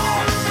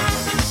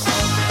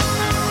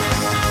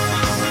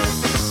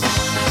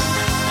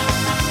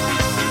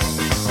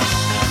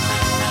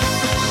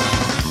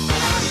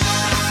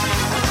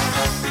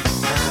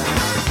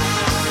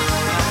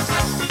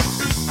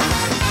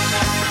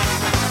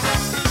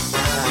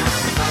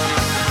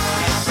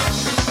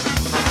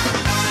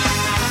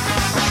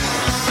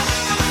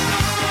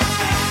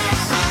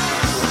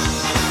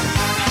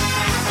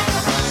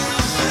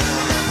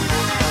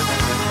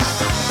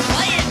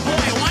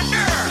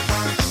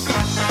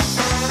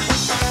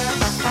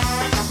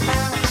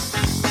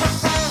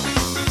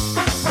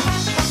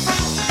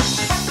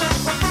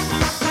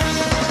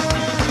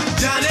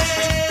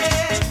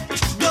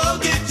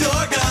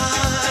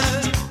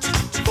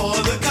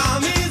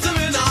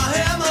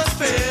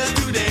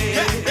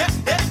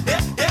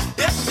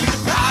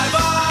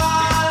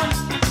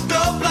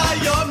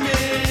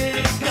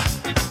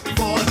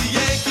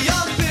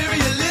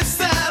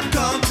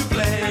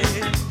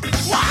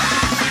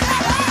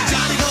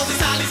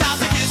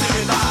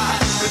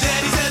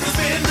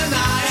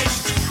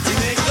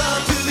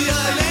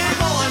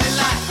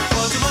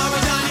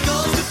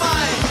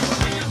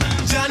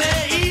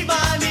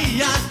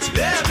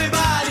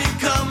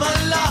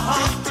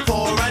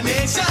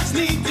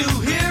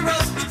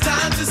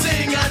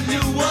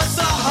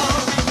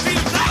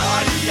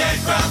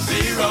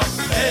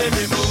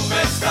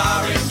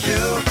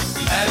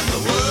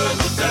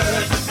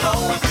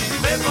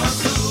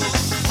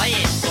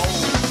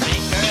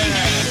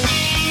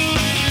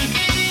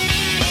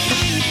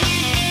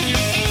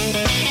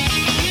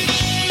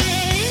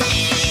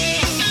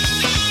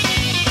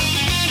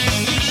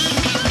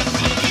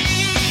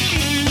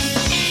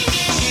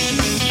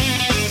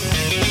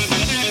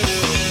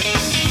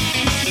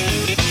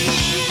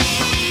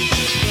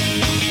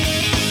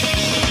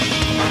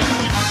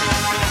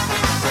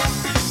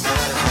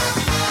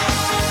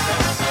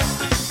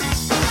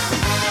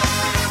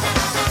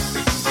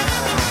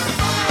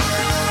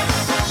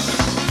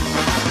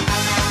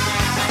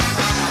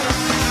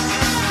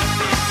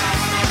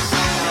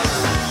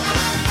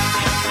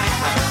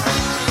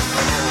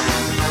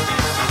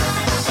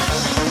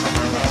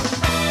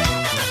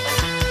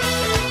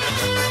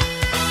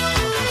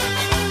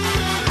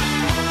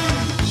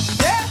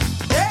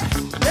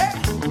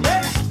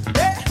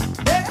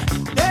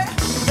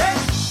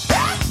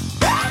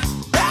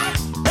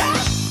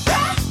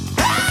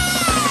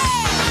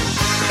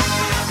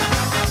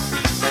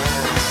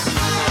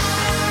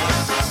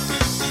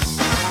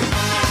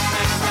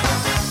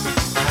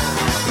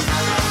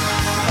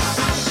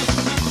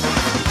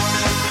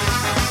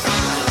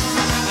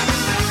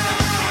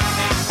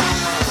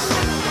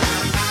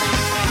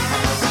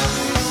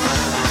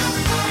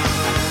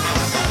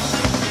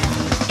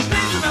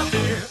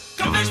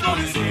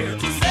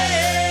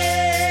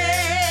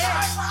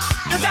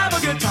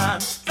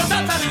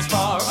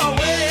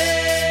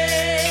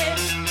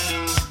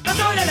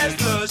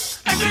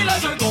 feel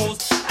as it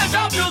goes, and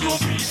champions will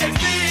be extinct.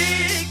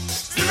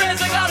 The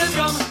race I got is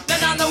from,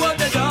 then on the work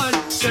they done.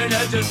 Say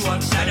that just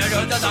one, and it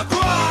hurt as a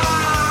cry.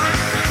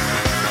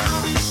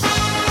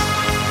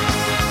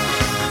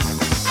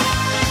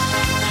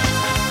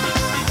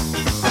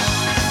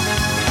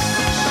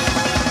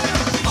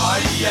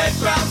 At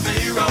ground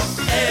zero,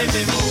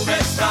 every move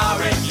is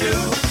starring you,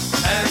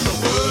 and the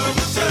world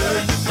will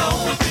turn to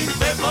stone, things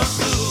we must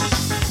do.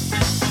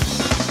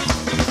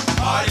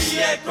 Party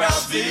at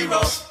ground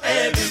zero,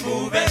 every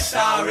move is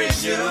starring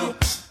you,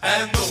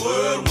 and the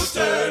world will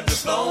turn to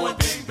flowing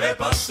things we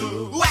must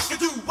do.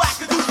 Wackadoo,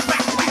 wackadoo,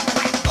 whack, whack,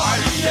 whack.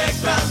 Party at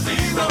ground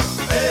zero,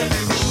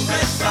 every move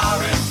is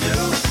starring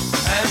you,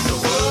 and the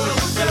world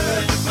will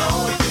turn to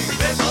flowing things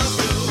we must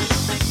do.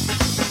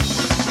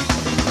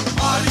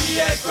 Party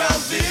at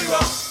ground zero,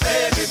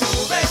 every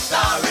move is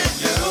starring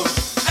you,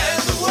 and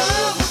the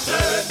world will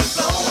turn to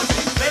flowing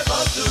things we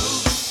must do.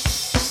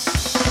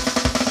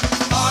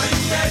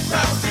 Party at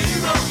ground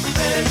zero,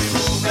 every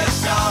move is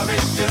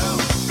starring you,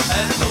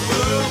 and the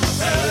world will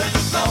turn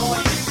to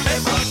flowing things we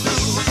must do.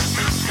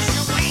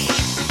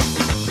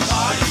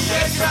 Party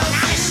at ground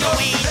zero,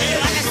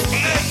 every move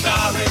is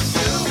starring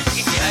you,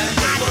 and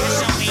the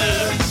world will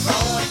turn to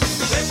flowing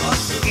things we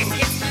must do.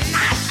 It's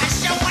not a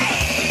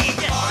charade.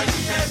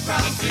 Party at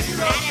ground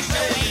zero,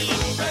 every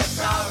move is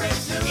starring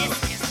you.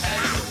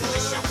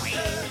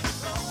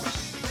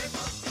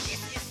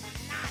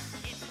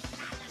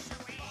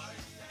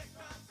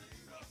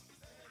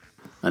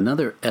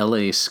 Another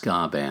LA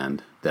ska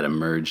band that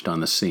emerged on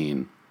the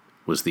scene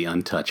was the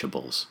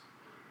Untouchables,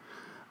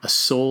 a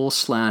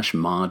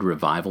soul/mod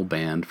revival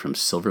band from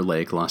Silver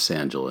Lake, Los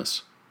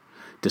Angeles,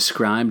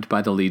 described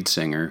by the lead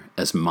singer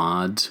as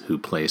mods who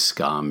play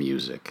ska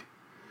music.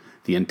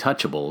 The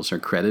Untouchables are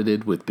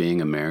credited with being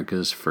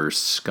America's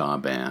first ska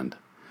band.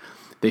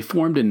 They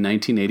formed in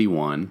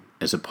 1981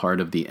 as a part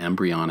of the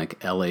embryonic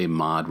LA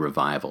mod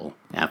revival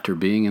after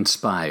being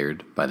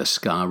inspired by the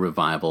ska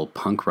revival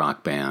punk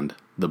rock band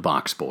The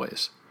Box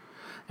Boys.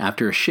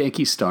 After a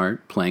shaky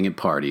start playing at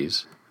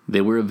parties,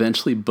 they were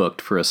eventually booked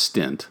for a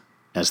stint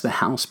as the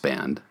house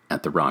band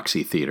at the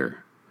Roxy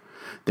Theater.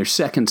 Their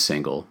second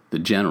single, The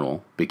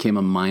General, became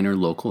a minor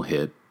local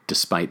hit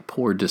despite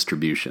poor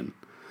distribution.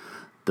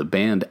 The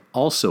band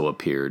also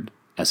appeared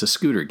as a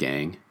scooter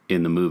gang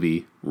in the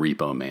movie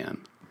Repo Man.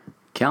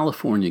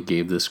 California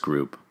gave this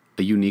group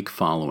a unique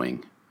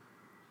following.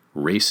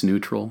 Race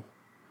neutral,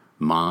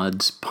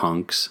 mods,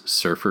 punks,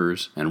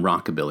 surfers, and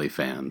rockabilly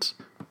fans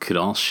could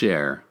all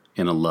share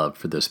in a love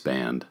for this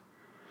band.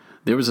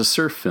 There was a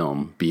surf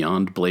film,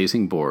 Beyond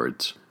Blazing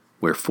Boards,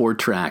 where 4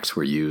 tracks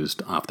were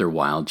used off their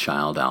Wild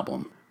Child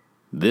album.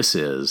 This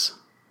is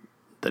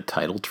the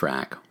title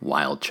track,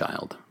 Wild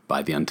Child,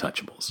 by the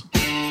Untouchables.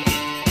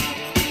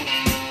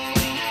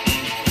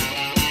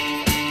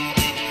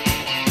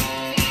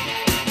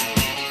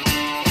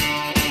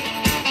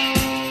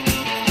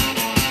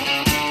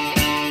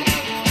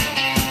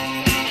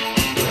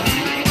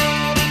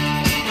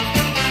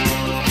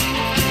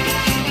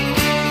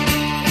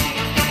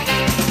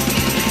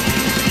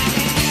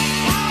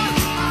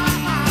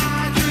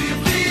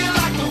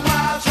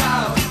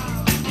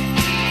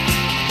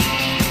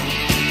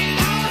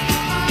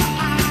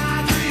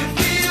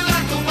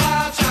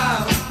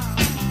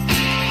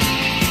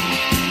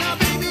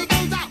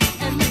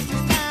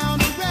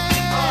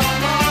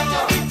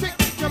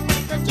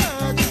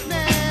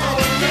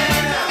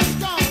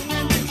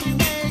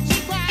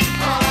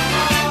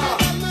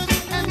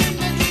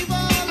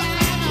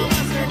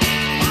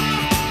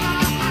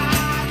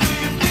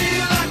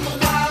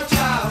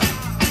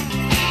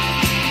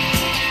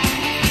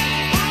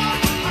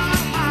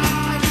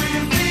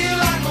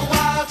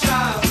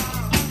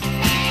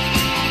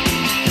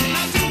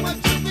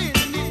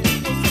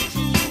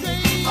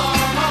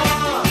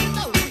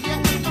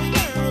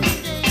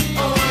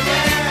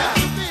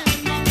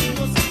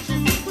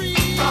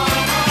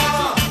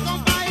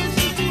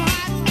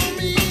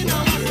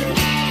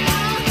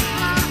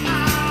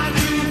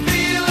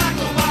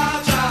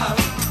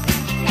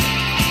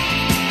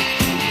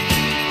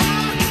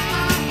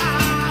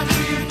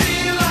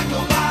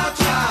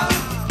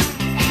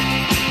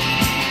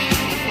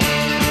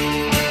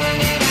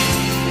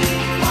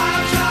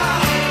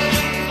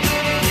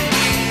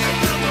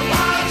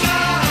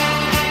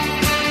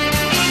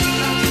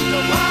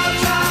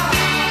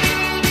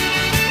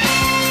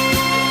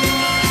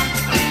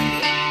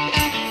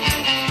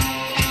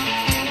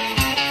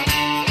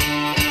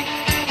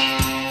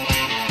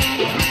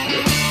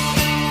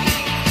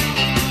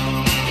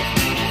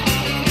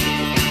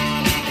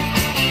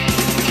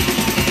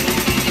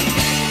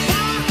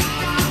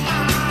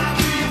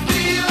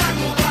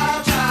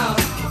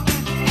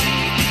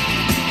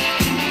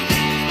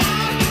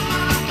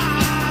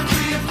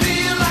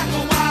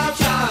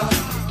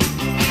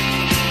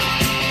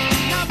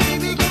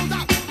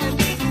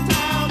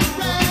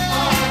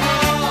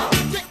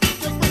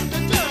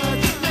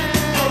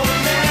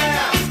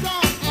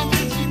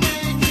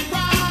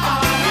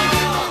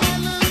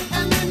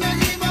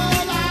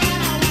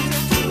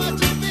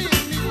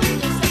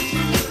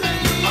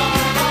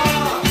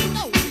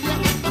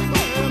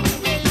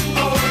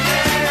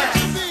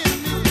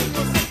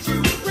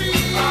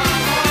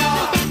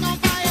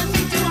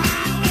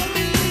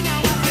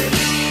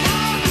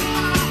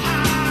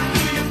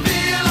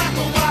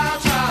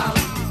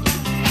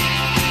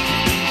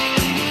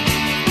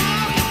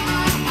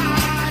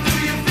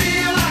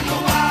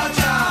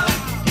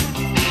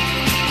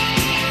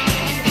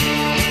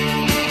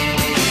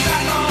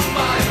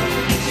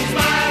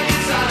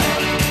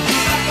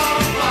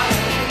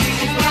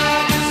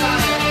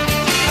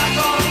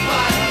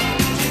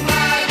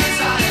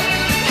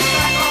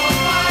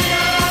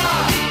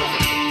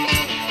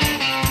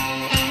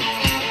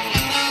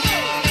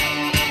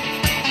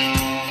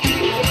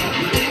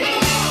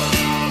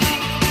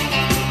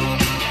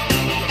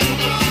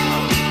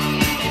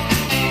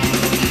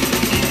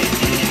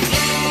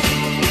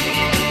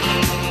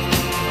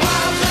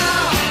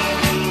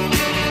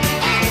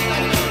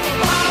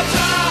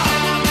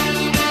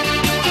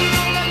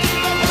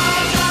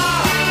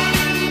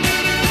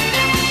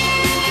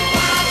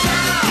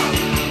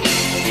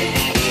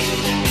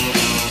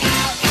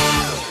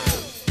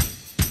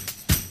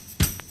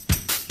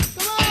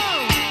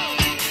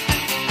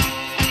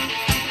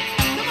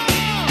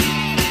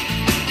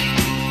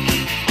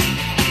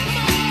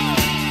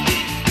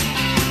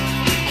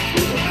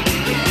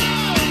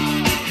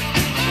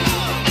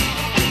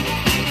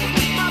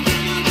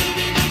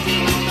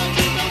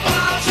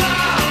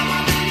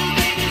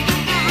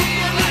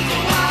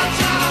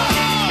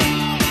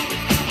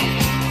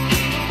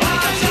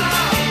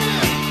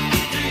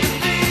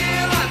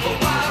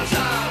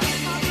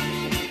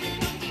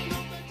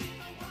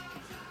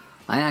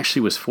 actually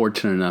was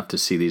fortunate enough to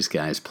see these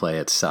guys play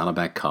at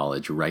Saddleback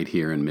College right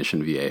here in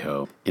Mission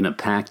Viejo in a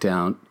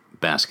packed-out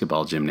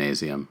basketball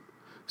gymnasium.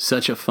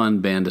 Such a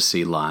fun band to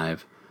see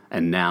live.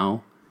 And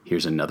now,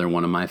 here's another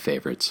one of my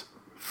favorites,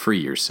 Free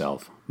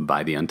Yourself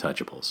by the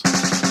Untouchables.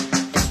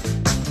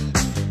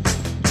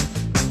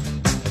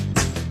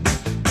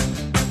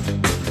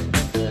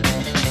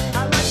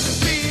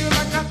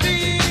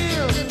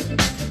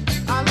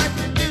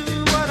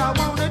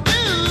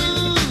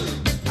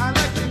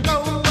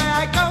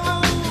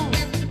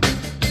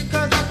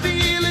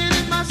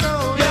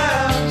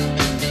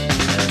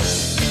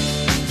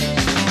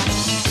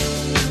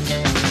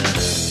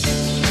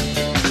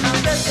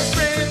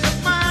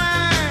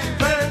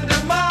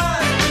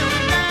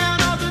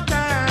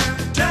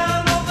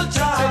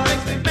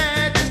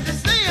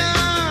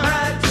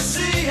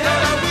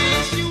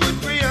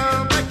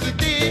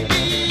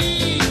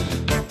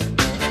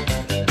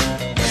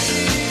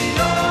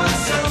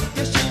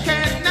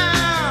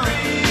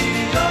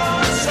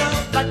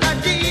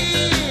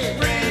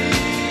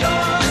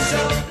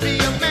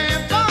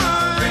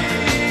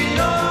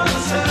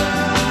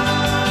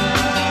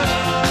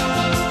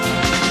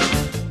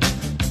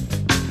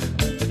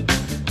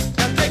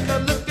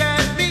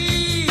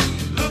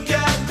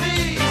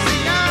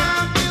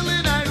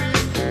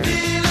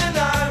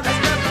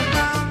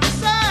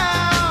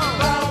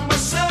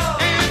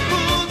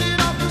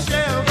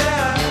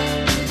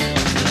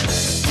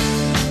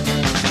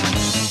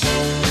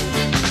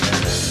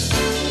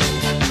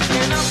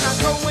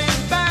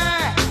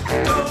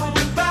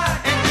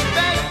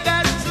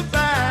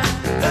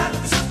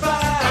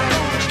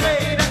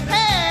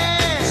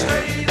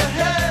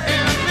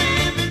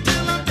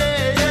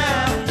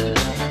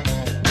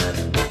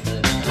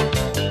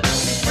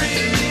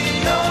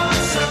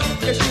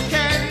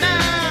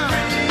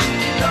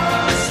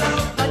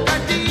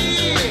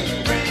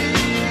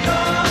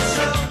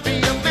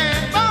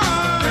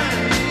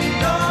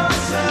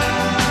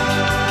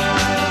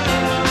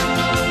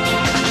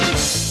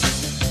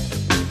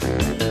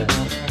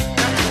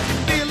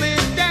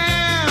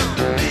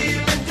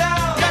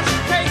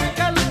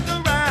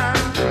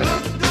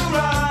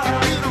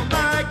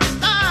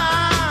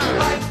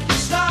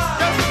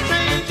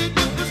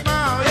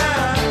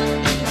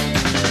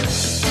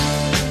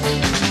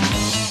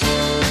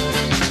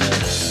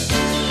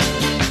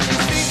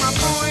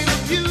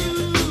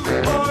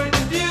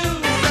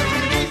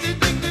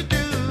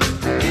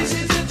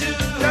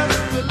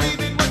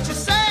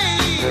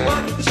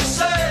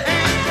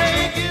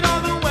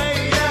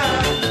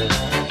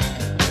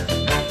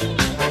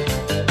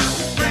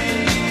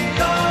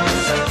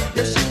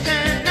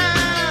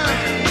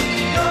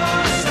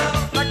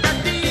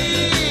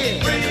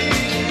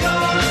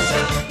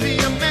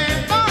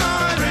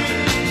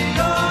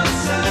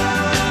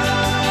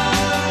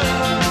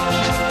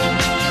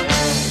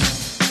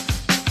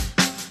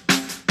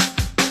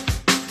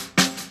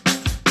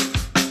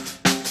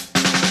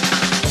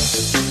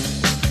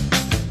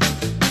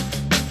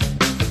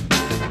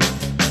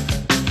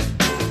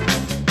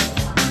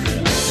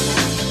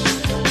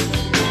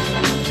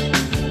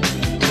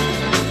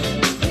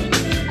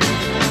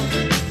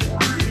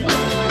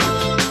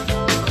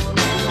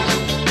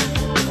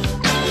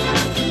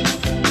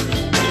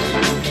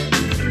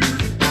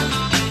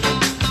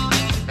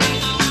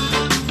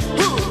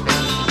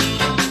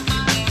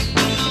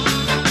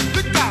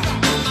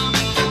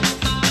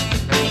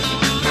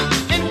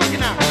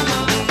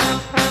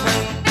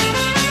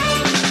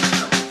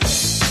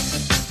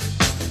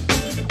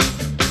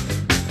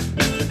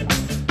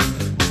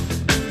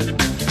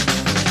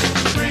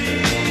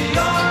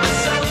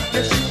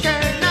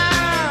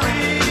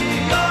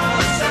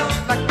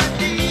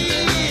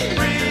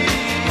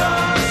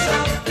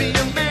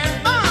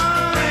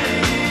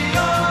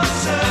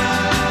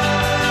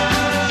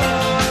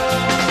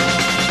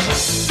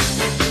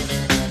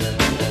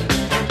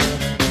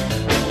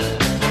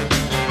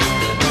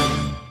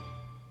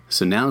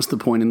 So now's the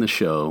point in the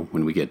show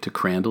when we get to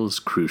Crandall's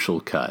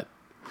Crucial Cut.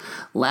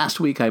 Last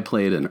week I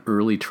played an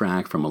early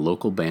track from a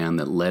local band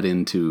that led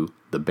into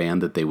the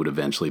band that they would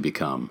eventually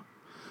become.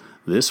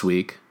 This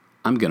week,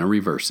 I'm going to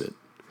reverse it.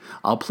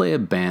 I'll play a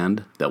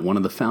band that one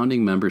of the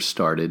founding members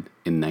started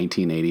in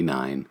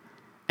 1989,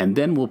 and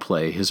then we'll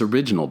play his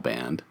original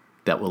band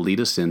that will lead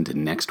us into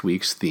next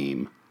week's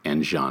theme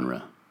and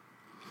genre.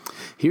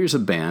 Here's a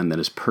band that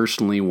is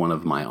personally one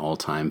of my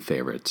all-time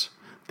favorites.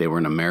 They were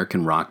an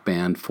American rock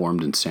band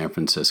formed in San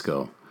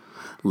Francisco.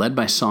 Led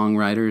by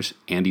songwriters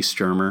Andy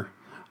Sturmer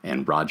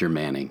and Roger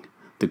Manning,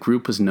 the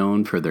group was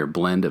known for their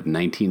blend of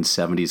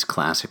 1970s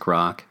classic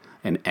rock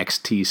and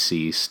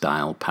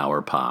XTC-style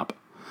power pop.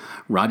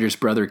 Roger's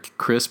brother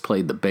Chris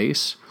played the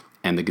bass,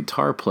 and the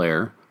guitar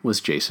player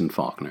was Jason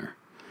Faulkner.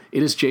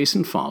 It is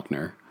Jason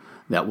Faulkner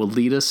that will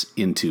lead us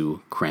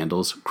into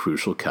Crandall's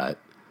Crucial Cut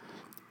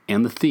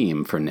and the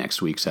theme for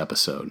next week's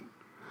episode.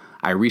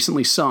 I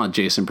recently saw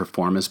Jason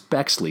perform as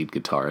Beck's lead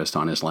guitarist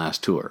on his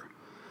last tour.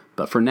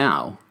 But for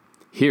now,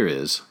 here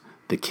is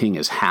The King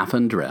is Half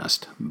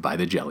Undressed by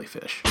the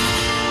Jellyfish.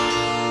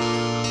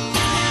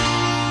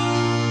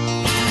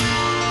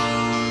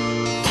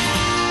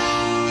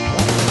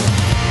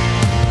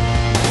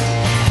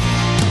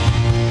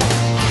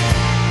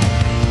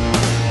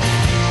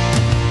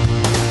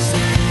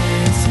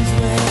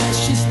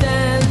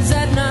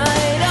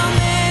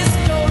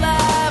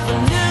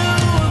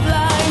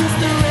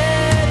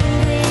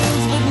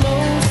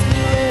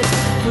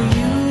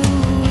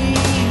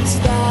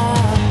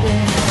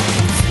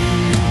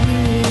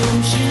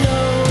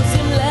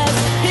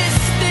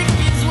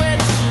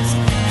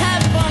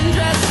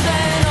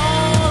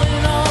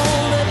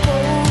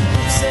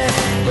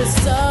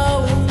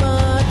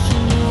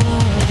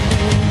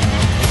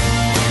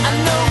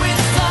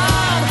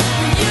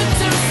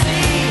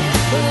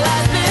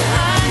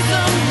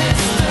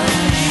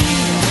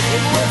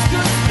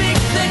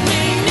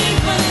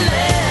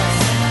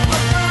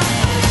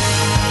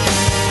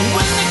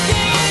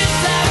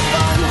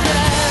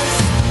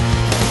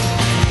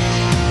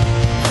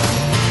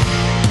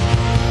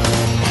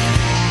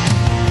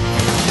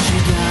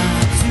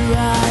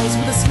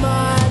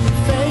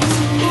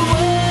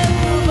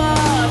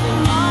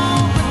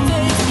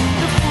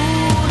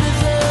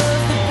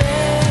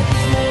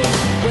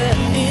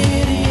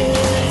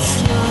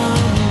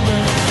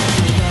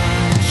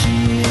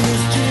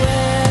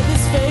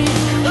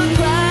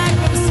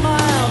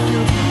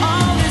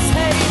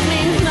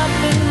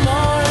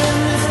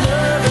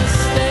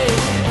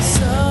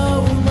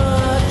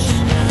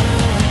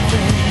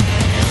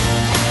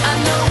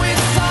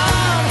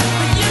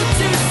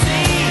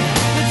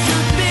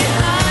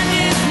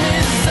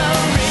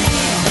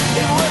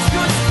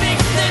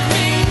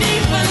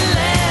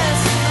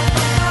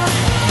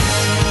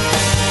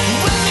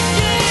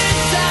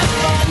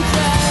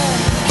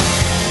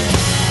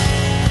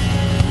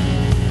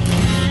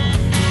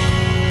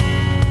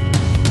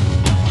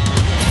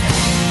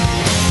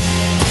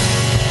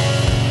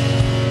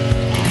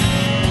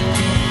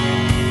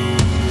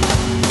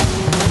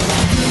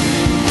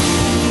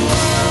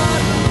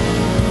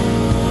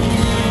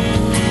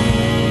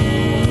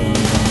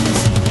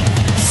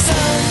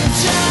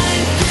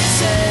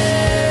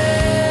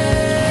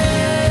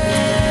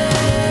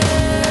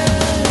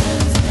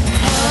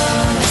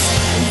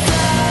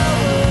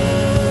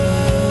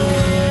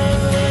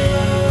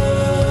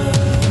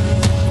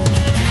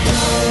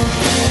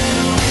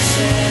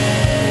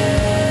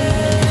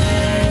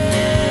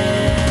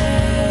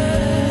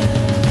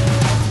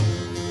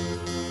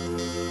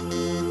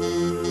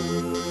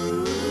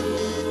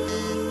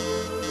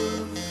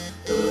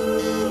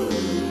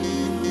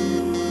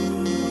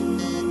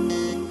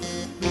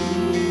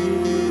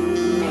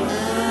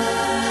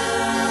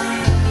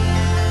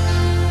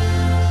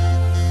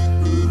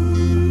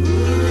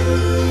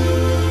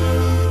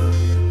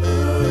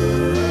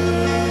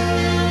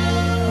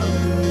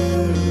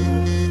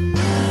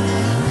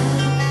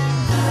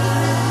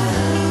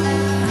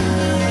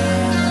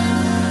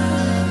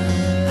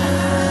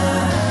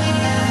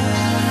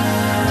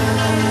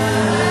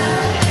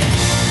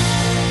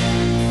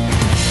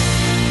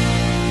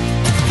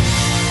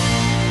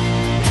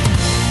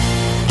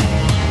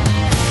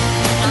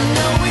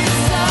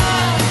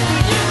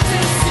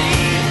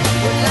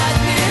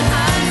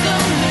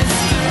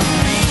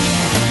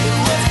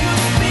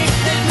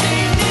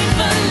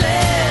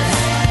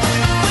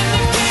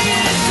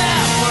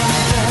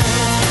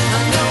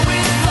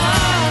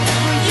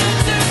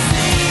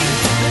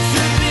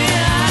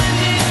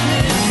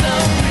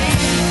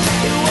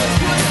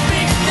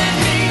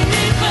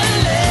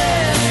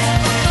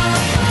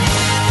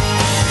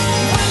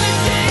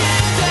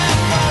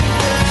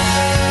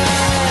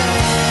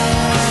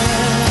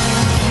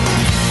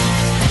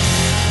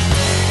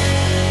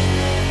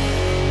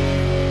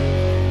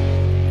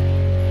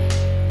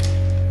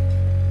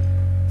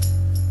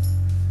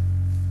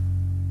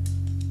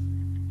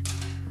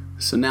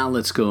 So now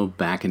let's go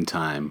back in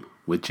time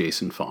with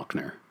Jason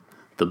Faulkner.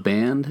 The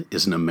band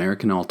is an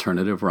American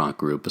alternative rock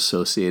group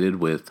associated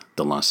with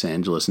the Los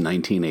Angeles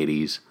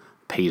 1980s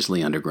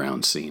Paisley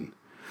Underground scene.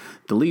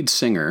 The lead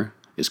singer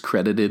is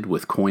credited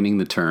with coining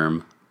the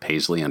term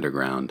Paisley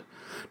Underground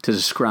to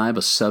describe a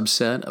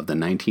subset of the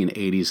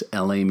 1980s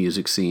LA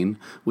music scene,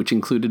 which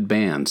included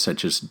bands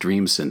such as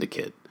Dream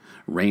Syndicate,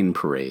 Rain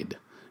Parade,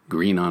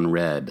 Green on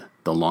Red,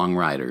 The Long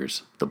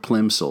Riders, The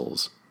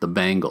Plimsouls, The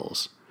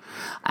Bangles.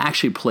 I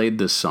actually played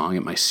this song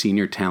at my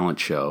senior talent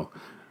show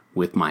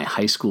with my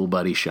high school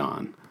buddy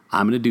Sean.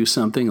 I'm going to do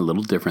something a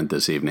little different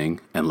this evening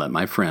and let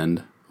my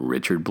friend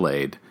Richard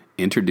Blade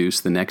introduce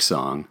the next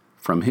song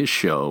from his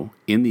show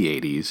in the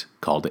 80s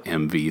called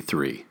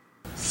MV3.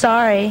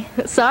 Sorry.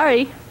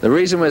 The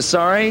reason we're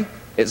sorry,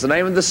 it's the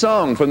name of the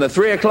song from the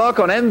 3 o'clock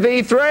on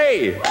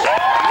MV3.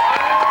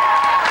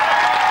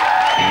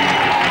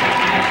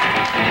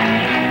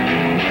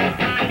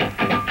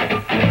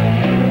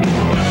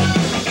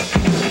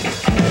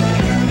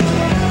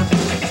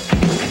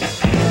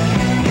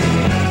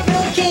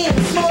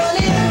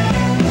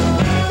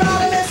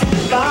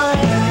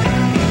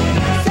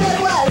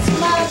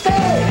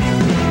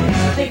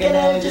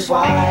 Just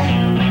why?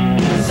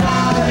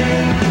 Sorry,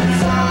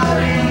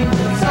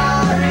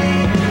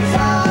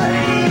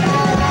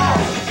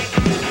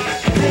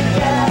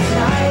 last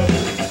night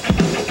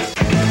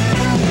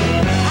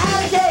I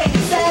take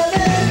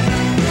 7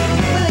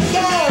 with a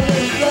gal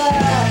in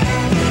blood.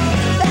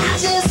 I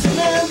just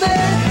remember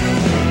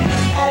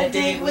had a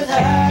date with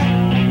her.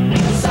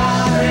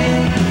 Sorry,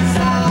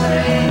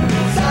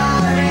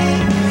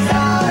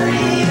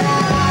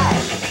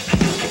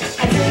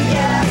 I think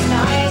last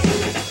night.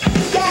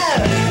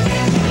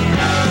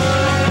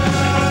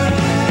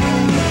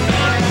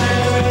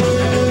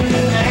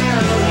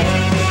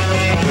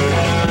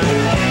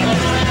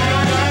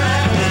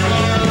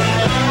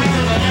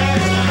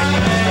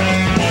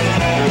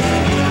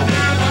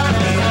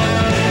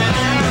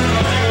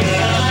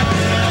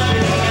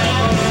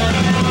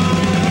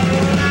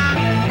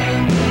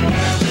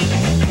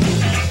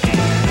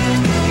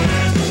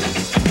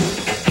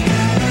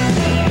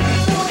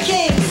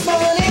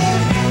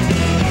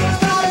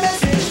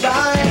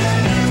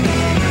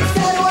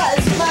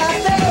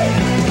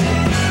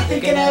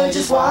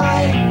 Just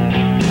why?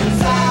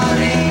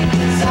 Sorry,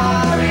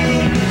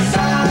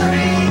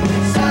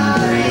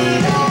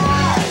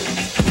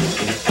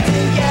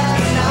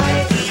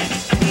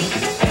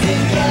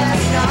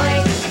 that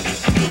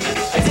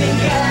I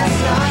think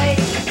last night.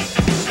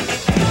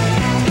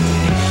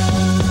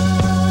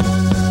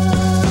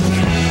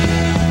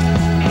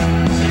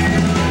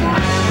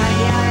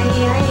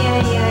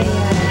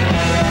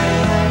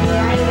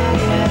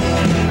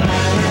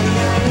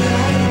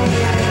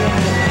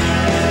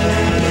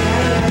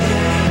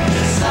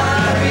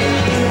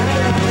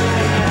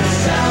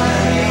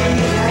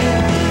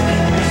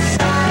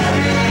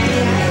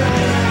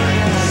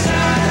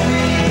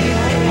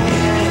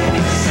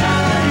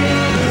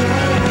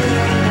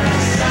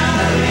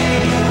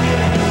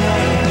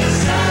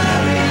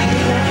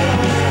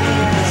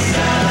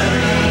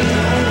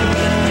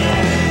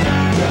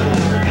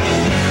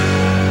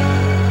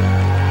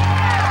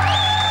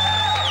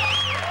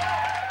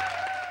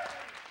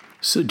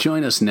 So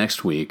join us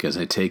next week as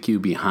I take you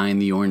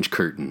behind the orange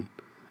curtain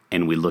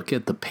and we look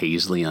at the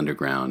Paisley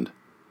Underground.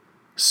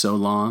 So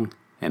long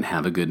and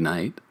have a good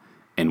night,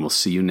 and we'll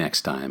see you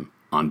next time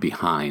on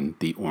Behind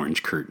the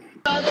Orange Curtain.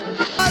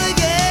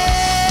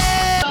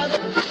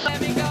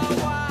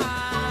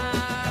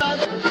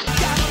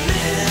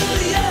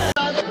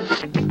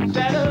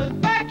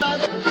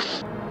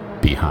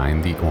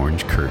 Behind the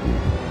Orange Curtain,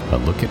 a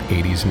look at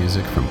 80s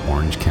music from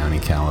Orange County,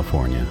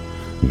 California.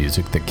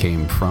 Music that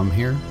came from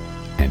here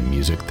and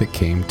music that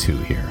came to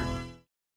here.